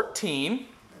verses 14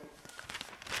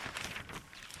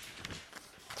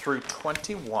 through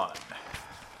 21.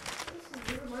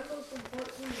 Mine goes from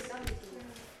 14 to 17.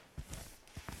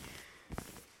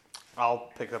 I'll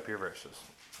pick up your verses.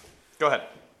 Go ahead.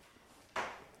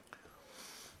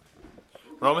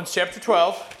 Romans chapter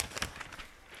 12.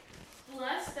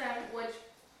 Bless them which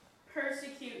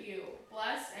persecute you.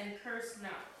 Bless and curse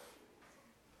not.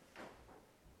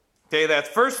 Okay, that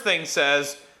first thing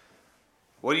says,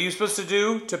 what are you supposed to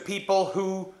do to people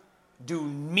who do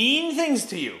mean things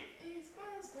to you?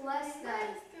 Bless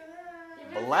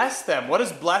them. Bless them. What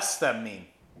does bless them mean?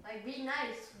 Like, be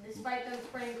nice, despite them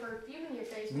spraying perfume in your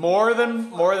face. More than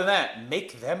that,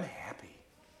 make them happy.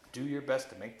 Do your best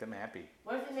to make them happy.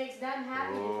 What if it makes them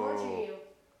happy to torture you?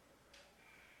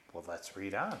 Well, let's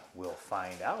read on. We'll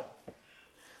find out.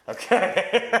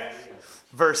 Okay.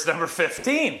 Verse number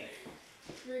 15.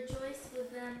 Rejoice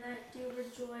with them that do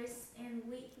rejoice, and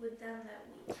weep with them that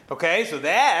weep. Okay, so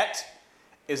that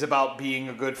is about being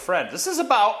a good friend. This is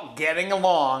about getting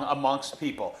along amongst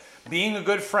people. Being a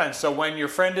good friend. So when your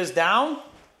friend is down,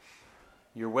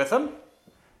 you're with them.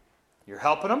 You're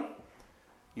helping them.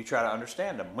 You try to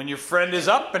understand them. When your friend is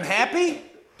up and happy,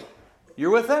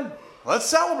 you're with them. Let's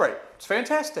celebrate. It's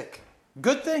fantastic.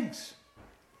 Good things.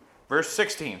 Verse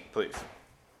 16, please.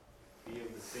 Be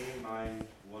of the same mind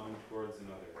one towards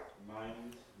another.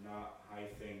 Mind not high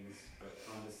things, but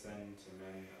condescend to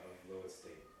men of low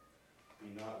estate.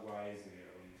 Be not wise in your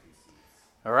own conceits.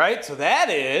 All right, so that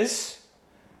is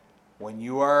when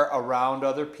you are around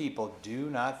other people, do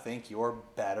not think you're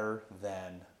better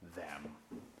than them.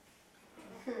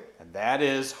 And that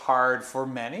is hard for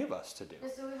many of us to do.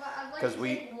 So I'd like 'Cause to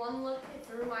we- take one look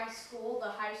through my school, the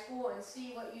high school, and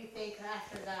see what you think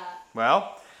after that.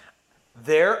 Well,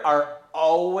 there are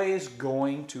always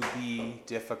going to be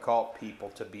difficult people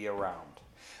to be around.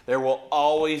 There will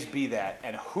always be that.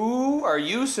 And who are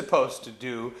you supposed to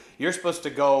do? You're supposed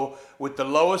to go with the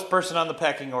lowest person on the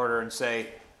pecking order and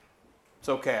say, it's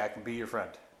okay, I can be your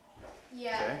friend.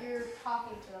 Yeah, Okay. you're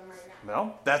talking to them right now.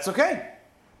 Well, that's okay.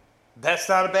 That's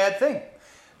not a bad thing.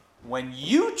 When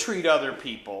you treat other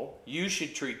people, you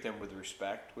should treat them with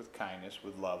respect, with kindness,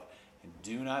 with love, and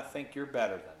do not think you're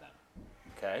better than them.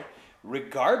 Okay?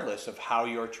 Regardless of how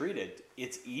you're treated,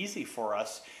 it's easy for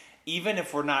us, even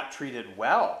if we're not treated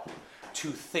well,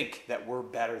 to think that we're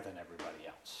better than everybody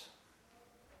else.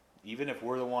 Even if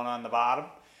we're the one on the bottom,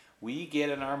 we get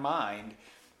in our mind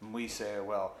and we say,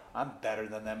 well, I'm better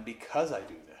than them because I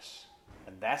do this.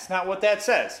 And that's not what that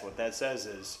says. What that says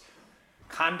is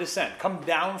condescend. Come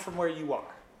down from where you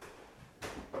are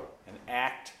and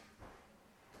act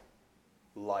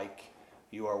like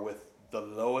you are with the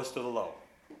lowest of the low.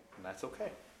 And that's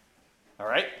okay. All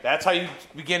right? That's how you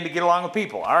begin to get along with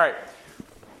people. All right.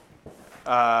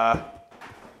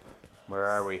 Where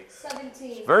are we?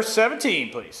 17. Verse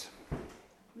 17, please.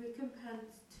 Recompense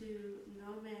to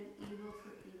no man evil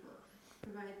for evil.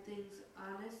 Provide things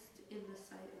honest in the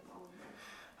sight of all men.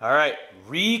 All right.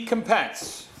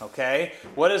 Recompense. Okay?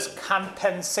 What does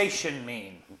compensation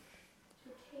mean?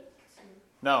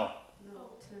 No.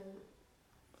 No,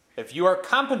 If you are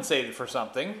compensated for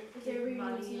something, They were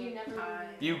money to you, never time.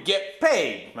 you get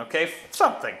paid. Okay?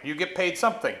 Something. You get paid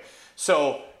something.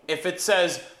 So if it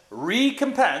says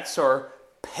recompense or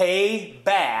pay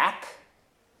back,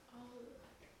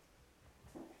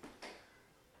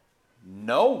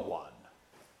 no one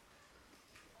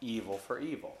evil for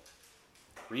evil.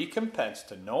 Recompense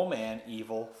to no man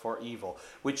evil for evil.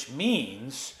 Which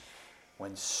means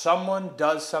when someone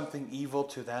does something evil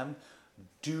to them,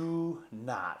 do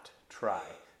not try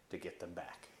to get them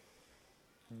back.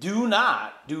 Do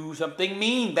not do something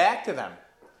mean back to them.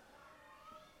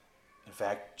 In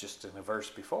fact, just in a verse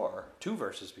before, 2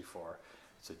 verses before,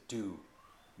 it said, do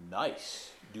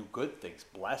nice, do good things,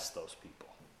 bless those people.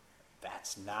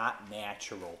 That's not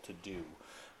natural to do.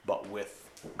 But with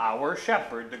our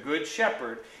shepherd, the good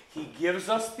shepherd, he gives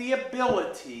us the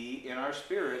ability in our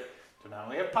spirit to not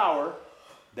only have power,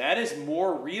 that is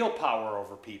more real power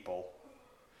over people,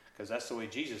 because that's the way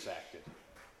Jesus acted.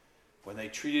 When they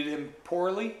treated him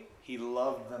poorly, he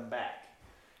loved them back.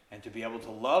 And to be able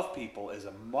to love people is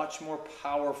a much more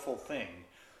powerful thing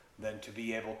than to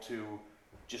be able to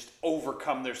just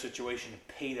overcome their situation and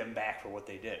pay them back for what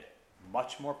they did.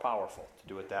 Much more powerful to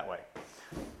do it that way.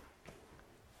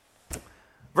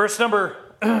 Verse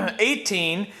number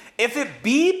 18, if it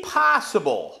be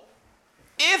possible,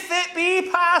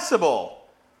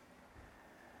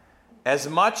 as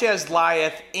much as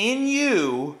lieth in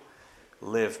you,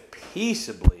 live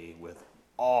peaceably with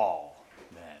all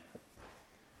men.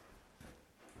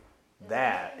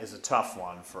 That is a tough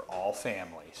one for all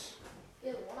families.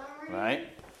 Right?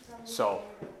 So,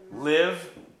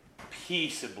 live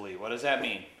peaceably. What does that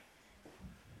mean?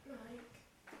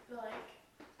 Like,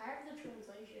 I have the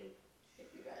translation, if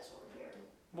you guys want to hear it.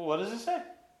 Well, what does it say?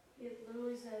 It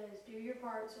literally says, do your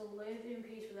part to live in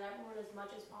peace with everyone as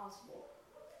much as possible.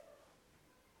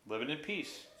 Living in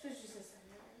peace. So it's just a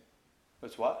synonym.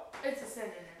 It's what? It's a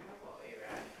synonym of what we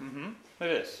read. Mm-hmm.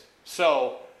 It is.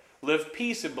 So, live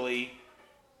peaceably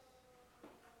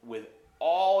with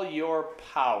all your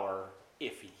power.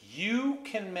 If you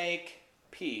can make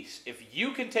peace, if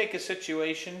you can take a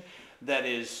situation that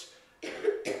is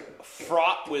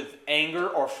fraught with anger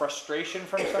or frustration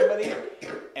from somebody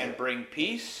and bring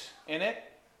peace in it,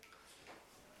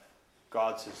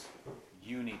 God says,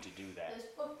 you need to do that. This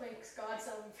book makes God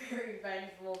sound very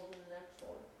vengeful in the next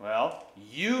one. Well,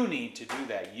 you need to do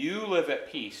that. You live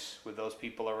at peace with those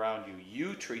people around you.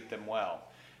 You treat them well.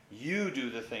 You do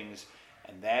the things,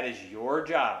 and that is your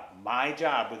job, my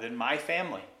job within my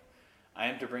family. I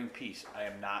am to bring peace. I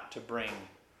am not to bring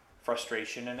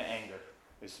frustration and anger.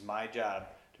 This is my job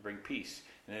to bring peace.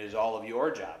 And it is all of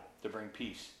your job to bring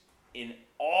peace in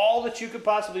all that you could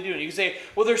possibly do. And you can say,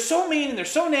 well, they're so mean and they're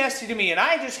so nasty to me and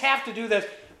I just have to do this.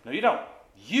 No, you don't.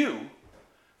 You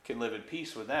can live in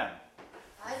peace with them.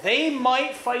 They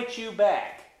might fight you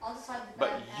back, I'll decide the but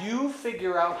bad you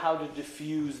figure out how to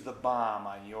defuse the bomb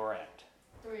on your end.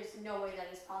 There is no way that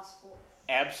is possible.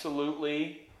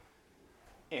 Absolutely,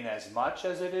 in as much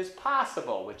as it is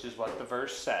possible, which is what the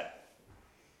verse said.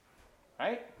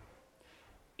 Right?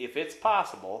 If it's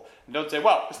possible, and don't say,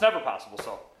 well, it's never possible,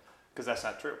 so, because that's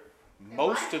not true.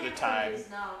 Most of the time,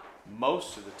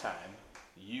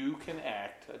 you can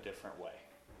act a different way.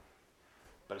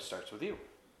 But it starts with you.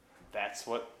 That's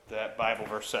what that Bible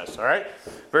verse says, all right?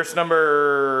 Verse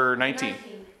number 19.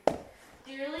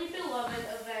 Dearly beloved,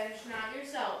 avenge not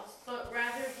yourselves, but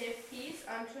rather give peace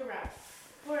unto wrath.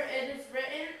 For it is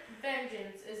written,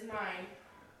 vengeance is mine.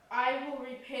 I will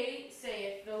repay,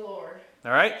 saith the Lord.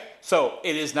 All right? So,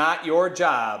 it is not your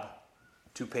job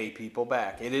to pay people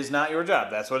back. It is not your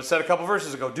job. That's what it said a couple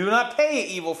verses ago. Do not pay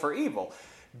evil for evil.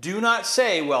 Do not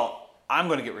say, well, I'm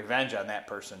going to get revenge on that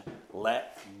person.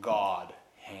 Let God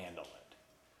handle it.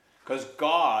 Because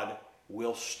God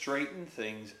will straighten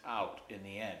things out in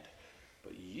the end.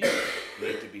 But you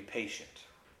need to be patient.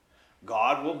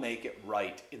 God will make it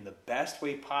right in the best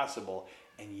way possible.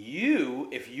 And you,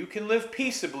 if you can live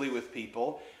peaceably with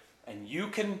people, and you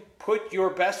can put your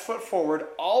best foot forward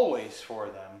always for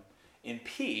them in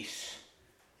peace,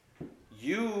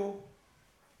 you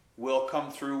will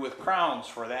come through with crowns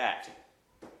for that.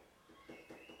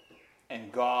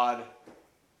 And God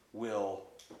will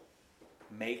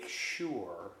make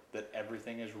sure that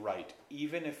everything is right,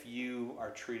 even if you are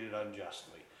treated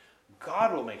unjustly.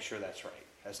 God will make sure that's right.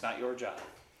 That's not your job.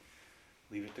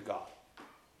 Leave it to God.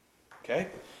 Okay?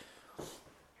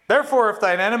 Therefore, if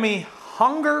thine enemy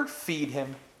hunger, feed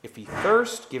him. If he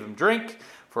thirst, give him drink.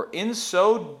 For in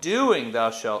so doing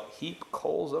thou shalt heap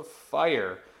coals of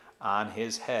fire on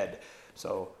his head.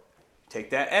 So, take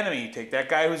that enemy, take that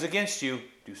guy who's against you,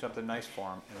 do something nice for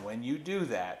him. And when you do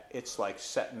that, it's like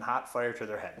setting hot fire to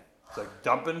their head. It's like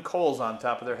dumping coals on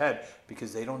top of their head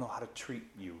because they don't know how to treat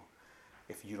you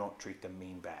if you don't treat them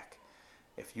mean back.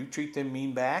 If you treat them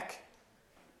mean back,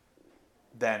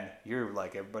 then you're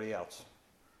like everybody else.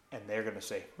 And they're going to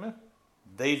say,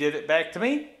 they did it back to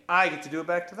me, I get to do it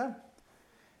back to them.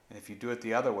 And if you do it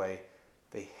the other way,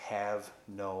 they have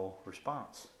no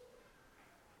response.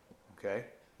 Okay?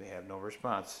 They have no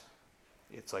response.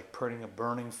 It's like putting a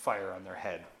burning fire on their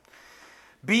head.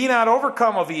 Be not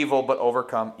overcome of evil, but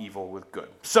overcome evil with good.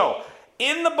 So,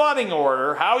 in the budding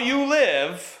order, how you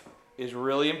live is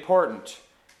really important.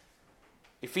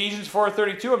 Ephesians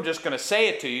 4:32, I'm just going to say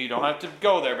it to you. You don't have to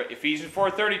go there, but Ephesians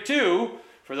 4:32,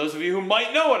 for those of you who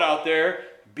might know it out there,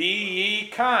 be ye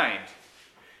kind,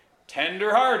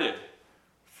 tender-hearted,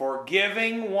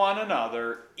 forgiving one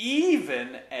another,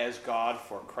 even as God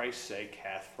for Christ's sake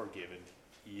hath forgiven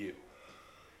you.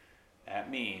 That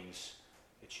means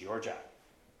it's your job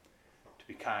to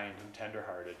be kind and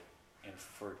tender-hearted and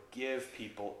forgive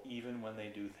people even when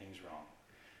they do things wrong.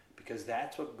 Because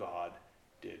that's what God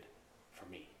did for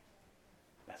me.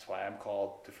 That's why I'm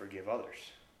called to forgive others.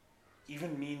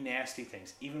 Even mean, nasty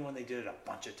things, even when they did it a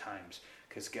bunch of times.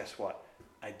 Because guess what?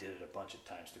 I did it a bunch of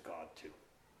times to God too.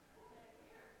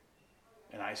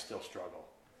 And I still struggle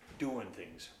doing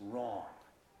things wrong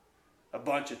a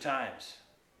bunch of times.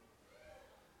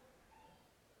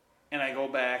 And I go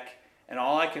back, and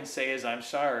all I can say is I'm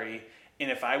sorry. And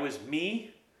if I was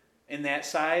me in that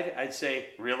side, I'd say,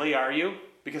 really, are you?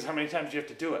 Because how many times do you have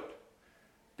to do it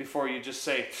before you just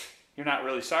say, you're not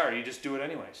really sorry, you just do it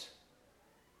anyways?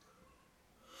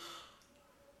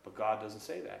 But God doesn't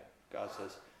say that. God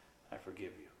says, I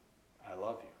forgive you. I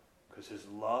love you. Because his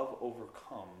love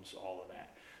overcomes all of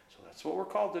that. So that's what we're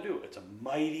called to do. It's a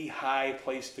mighty high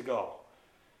place to go.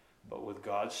 But with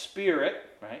God's Spirit,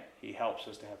 right, he helps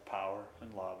us to have power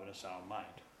and love and a sound mind.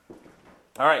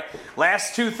 All right,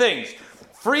 last two things.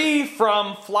 Free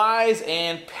from flies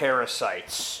and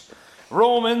parasites.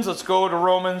 Romans, let's go to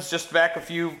Romans, just back a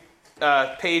few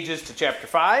pages to chapter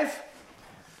 5.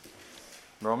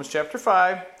 Romans chapter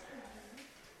 5.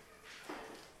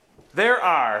 There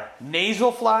are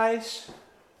nasal flies.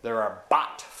 There are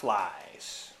bot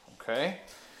flies. Okay?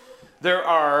 There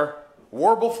are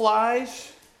warble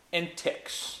flies and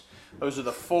ticks. Those are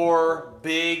the four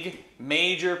big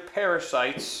major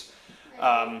parasites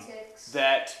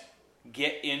that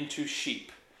get into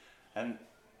sheep. And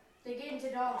they get into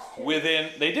dogs too.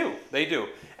 They do.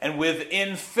 And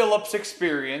within Philip's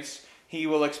experience, he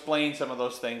will explain some of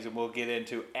those things, and we'll get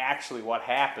into actually what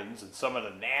happens and some of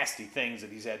the nasty things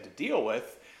that he's had to deal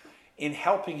with in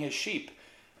helping his sheep.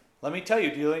 Let me tell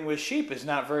you, dealing with sheep is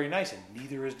not very nice, and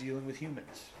neither is dealing with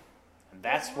humans. And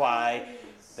that's why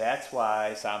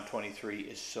Psalm 23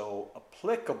 is so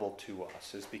applicable to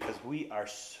us, is because we are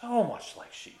so much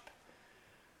like sheep.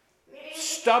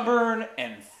 Stubborn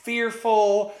and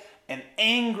fearful and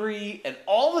angry and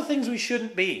all the things we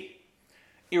shouldn't be.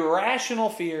 Irrational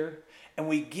fear. And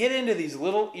we get into these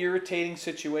little irritating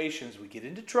situations. We get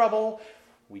into trouble.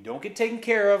 We don't get taken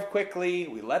care of quickly.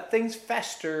 We let things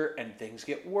fester and things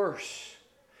get worse.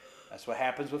 That's what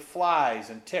happens with flies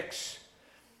and ticks.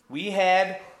 We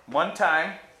had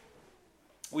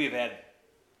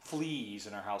fleas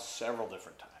in our house several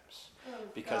different times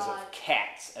because of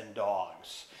cats and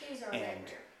dogs. These are and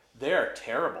rare. they're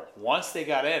terrible. Once they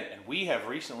got in, and we have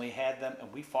recently had them,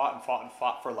 and we fought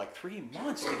for like 3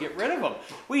 months to get rid of them.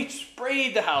 We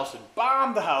sprayed the house and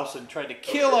bombed the house and tried to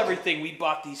kill everything. We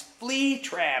bought these flea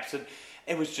traps, and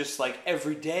it was just like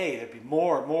every day there'd be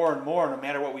more and more and more, no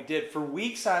matter what we did. For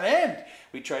weeks on end,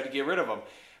 we tried to get rid of them.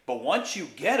 But once you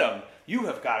get them, you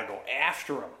have got to go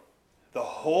after them. The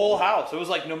whole house. It was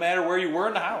like no matter where you were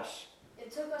in the house.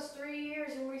 It took us 3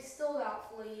 years and we still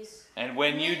got fleas. And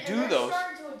when you do they're those,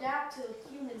 starting to adapt to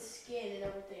human skin and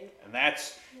everything. and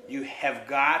that's, you have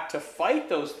got to fight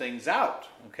those things out,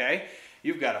 okay?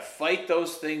 You've got to fight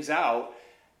those things out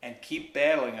and keep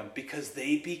battling them because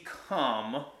they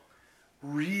become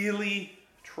really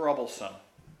troublesome.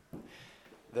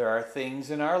 There are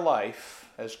things in our life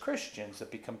as Christians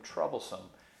that become troublesome,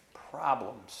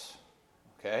 problems,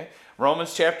 okay?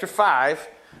 Romans chapter 5,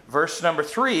 verse number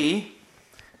 3,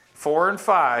 4 and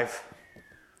 5.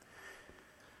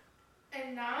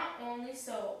 And not only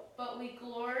so, but we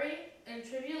glory in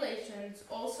tribulations,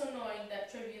 also knowing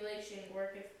that tribulation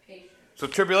worketh patience. So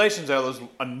tribulations are those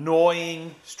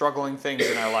annoying, struggling things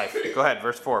in our life. Go ahead,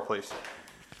 verse 4, please.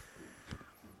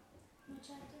 What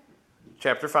chapter?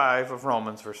 Chapter 5 of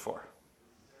Romans, verse 4.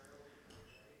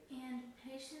 And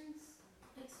patience,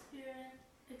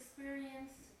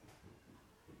 experience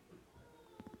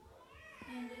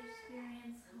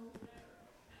hope.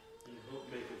 And hope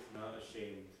maketh not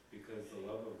ashamed, because the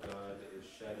love of God is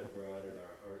shed abroad in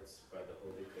our hearts by the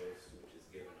Holy Ghost, which is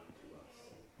given unto us.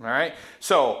 All right?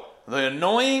 So, the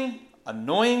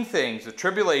annoying things, the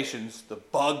tribulations, the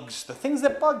bugs, the things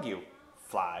that bug you,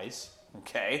 flies,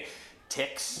 okay,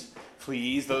 ticks,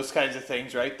 fleas, those kinds of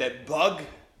things, right, that bug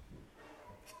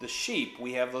the sheep,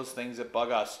 we have those things that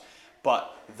bug us.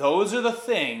 But those are the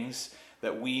things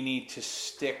that we need to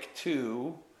stick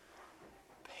to,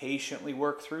 patiently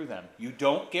work through them. You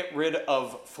don't get rid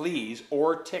of fleas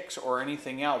or ticks or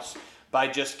anything else by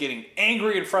just getting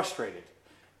angry and frustrated.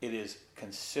 It is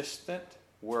consistent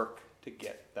work to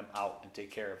get them out and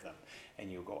take care of them.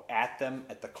 And you go at them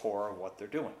at the core of what they're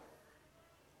doing.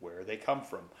 Where they come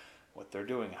from, what they're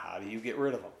doing, how do you get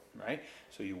rid of them, right?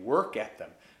 So you work at them.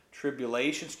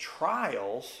 Tribulations,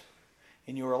 trials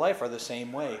in your life are the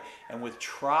same way. And with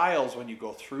trials, when you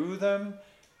go through them,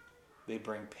 they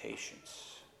bring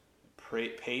patience.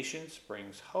 Patience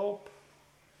brings hope,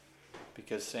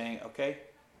 because saying, okay,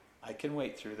 I can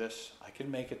wait through this. I can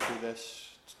make it through this.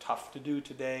 It's tough to do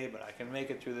today, but I can make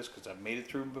it through this because I've made it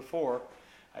through before.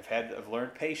 I've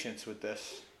learned patience with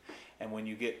this. And when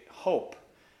you get hope,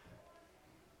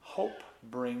 hope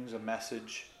brings a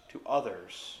message to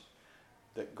others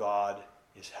that God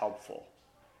is helpful.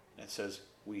 And it says,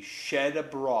 we shed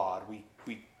abroad,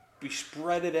 we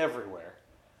spread it everywhere,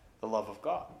 the love of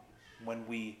God. When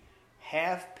we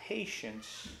have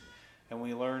patience and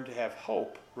we learn to have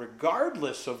hope,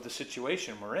 regardless of the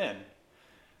situation we're in,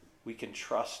 we can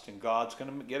trust in God's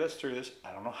going to get us through this.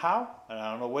 I don't know how, and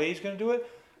I don't know the way He's going to do it,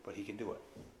 but He can do it.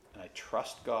 And I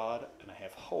trust God, and I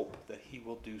have hope that He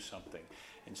will do something.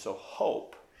 And so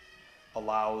hope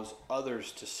allows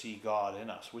others to see God in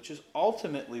us, which is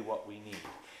ultimately what we need.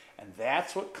 And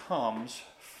that's what comes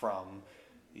from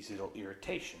these little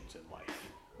irritations in life.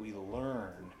 We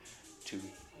learn to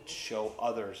show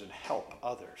others and help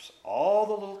others. All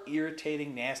the little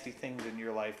irritating, nasty things in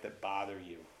your life that bother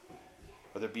you,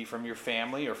 whether it be from your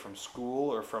family or from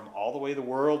school or from all the way the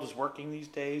world is working these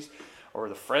days, or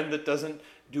the friend that doesn't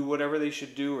do whatever they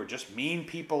should do, or just mean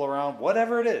people around,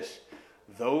 whatever it is.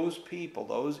 Those people,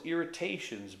 those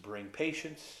irritations bring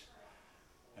patience,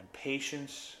 and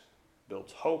patience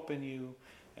builds hope in you,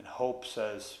 and hope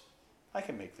says, I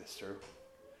can make this through.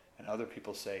 And other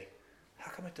people say,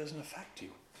 how come it doesn't affect you?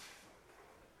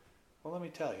 Well, let me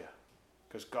tell you,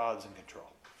 because God's in control.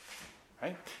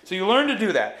 Right? So you learn to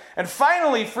do that. And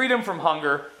finally, freedom from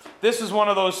hunger. This is one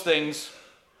of those things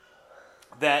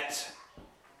that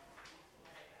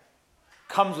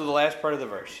comes with the last part of the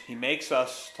verse. He makes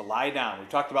us to lie down. We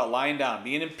talked about lying down,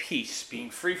 being in peace, being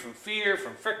free from fear,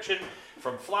 from friction,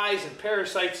 from flies and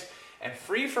parasites, and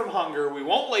free from hunger. We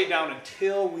won't lay down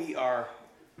until we are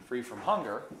free from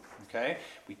hunger. Okay?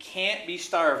 We can't be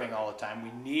starving all the time.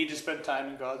 We need to spend time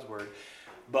in God's Word.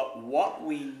 But what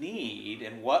we need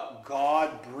and what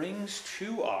God brings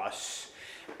to us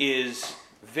is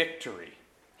victory.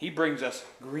 He brings us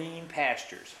green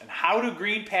pastures. And how do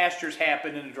green pastures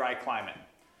happen in a dry climate?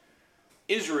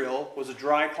 Israel was a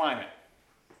dry climate.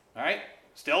 All right?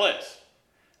 Still is.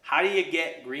 How do you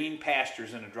get green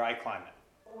pastures in a dry climate?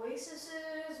 Oases,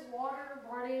 water,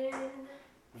 running.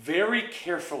 Very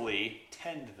carefully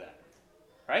tend them.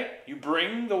 Right? You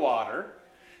bring the water.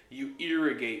 You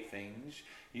irrigate things.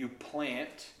 You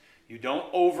plant. You don't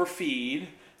overfeed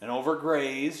and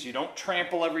overgraze. You don't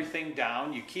trample everything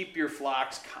down. You keep your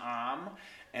flocks calm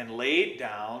and laid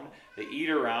down. They eat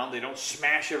around. They don't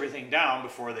smash everything down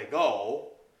before they go.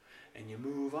 And you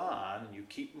move on. And you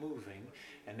keep moving.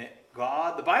 And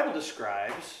the Bible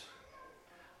describes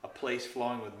a place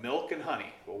flowing with milk and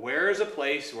honey. Well, where is a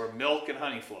place where milk and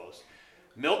honey flows?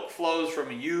 Milk flows from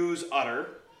a ewe's udder,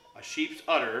 a sheep's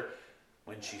udder,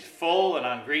 when she's full and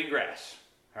on green grass.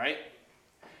 Right?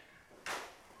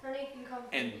 Honey can come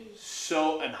from And bees.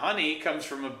 and honey comes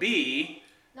from a bee.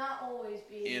 Not always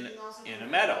bees. in- It can also in come a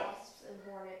from meadow. wasps and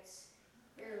hornets.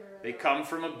 They come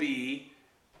from a bee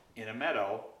in a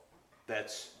meadow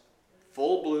that's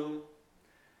full bloom,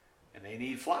 and they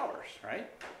need flowers, right?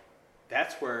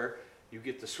 That's where you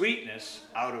get the sweetness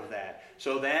out of that.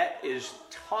 So that is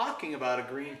talking about a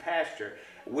green pasture.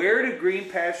 Where do green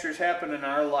pastures happen in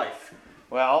our life?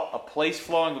 Well, a place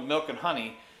flowing with milk and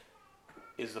honey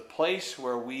is the place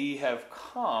where we have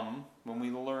come when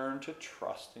we learn to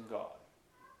trust in God.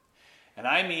 And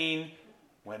I mean,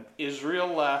 when Israel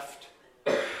left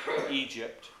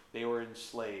Egypt, they were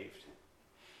enslaved.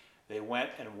 They went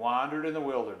and wandered in the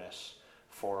wilderness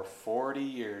for 40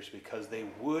 years because they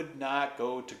would not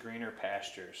go to greener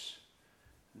pastures.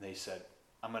 And they said,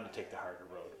 I'm going to take the harder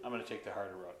road. I'm going to take the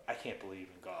harder road. I can't believe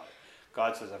in God.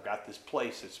 God says, I've got this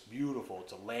place. It's beautiful.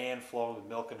 It's a land flowing with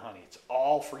milk and honey. It's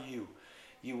all for you.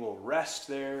 You will rest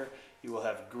there. You will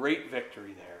have great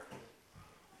victory there.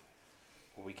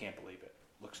 Well, we can't believe it.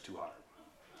 Looks too hard.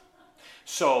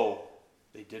 So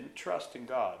they didn't trust in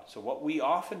God. So what we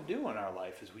often do in our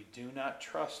life is we do not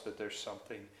trust that there's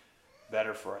something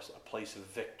better for us, a place of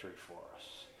victory for us.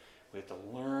 We have to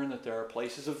learn that there are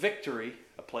places of victory,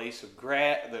 a place of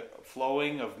the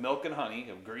flowing of milk and honey,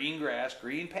 of green grass,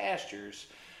 green pastures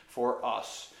for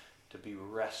us to be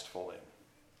restful in.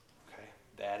 Okay?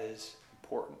 That is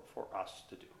important for us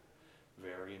to do.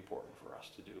 Very important for us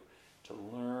to do. to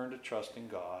learn to trust in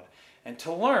God, and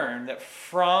to learn that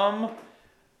from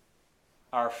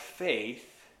our faith,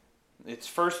 it's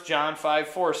 1 John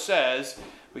 5:4 says,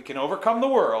 we can overcome the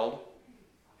world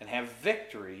and have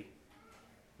victory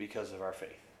because of our faith.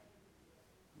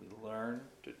 We learn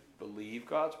to believe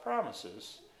God's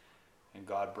promises, and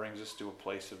God brings us to a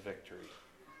place of victory.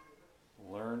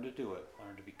 Learn to do it.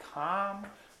 Learn to be calm.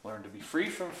 Learn to be free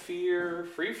from fear,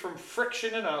 free from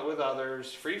friction with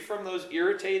others, free from those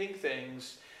irritating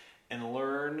things, and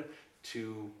learn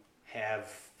to have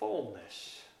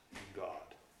fullness in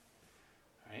God.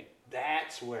 Right?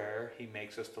 That's where he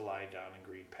makes us to lie down in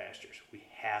green pastures. We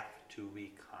have to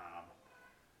be calm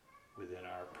within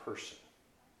our person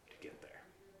to get there,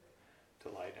 to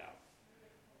lie down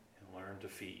and learn to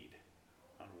feed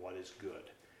on what is good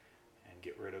and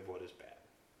get rid of what is bad.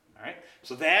 All right?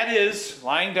 So that is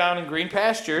lying down in green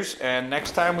pastures, and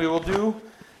next time we will do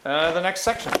the next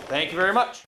section. Thank you very much.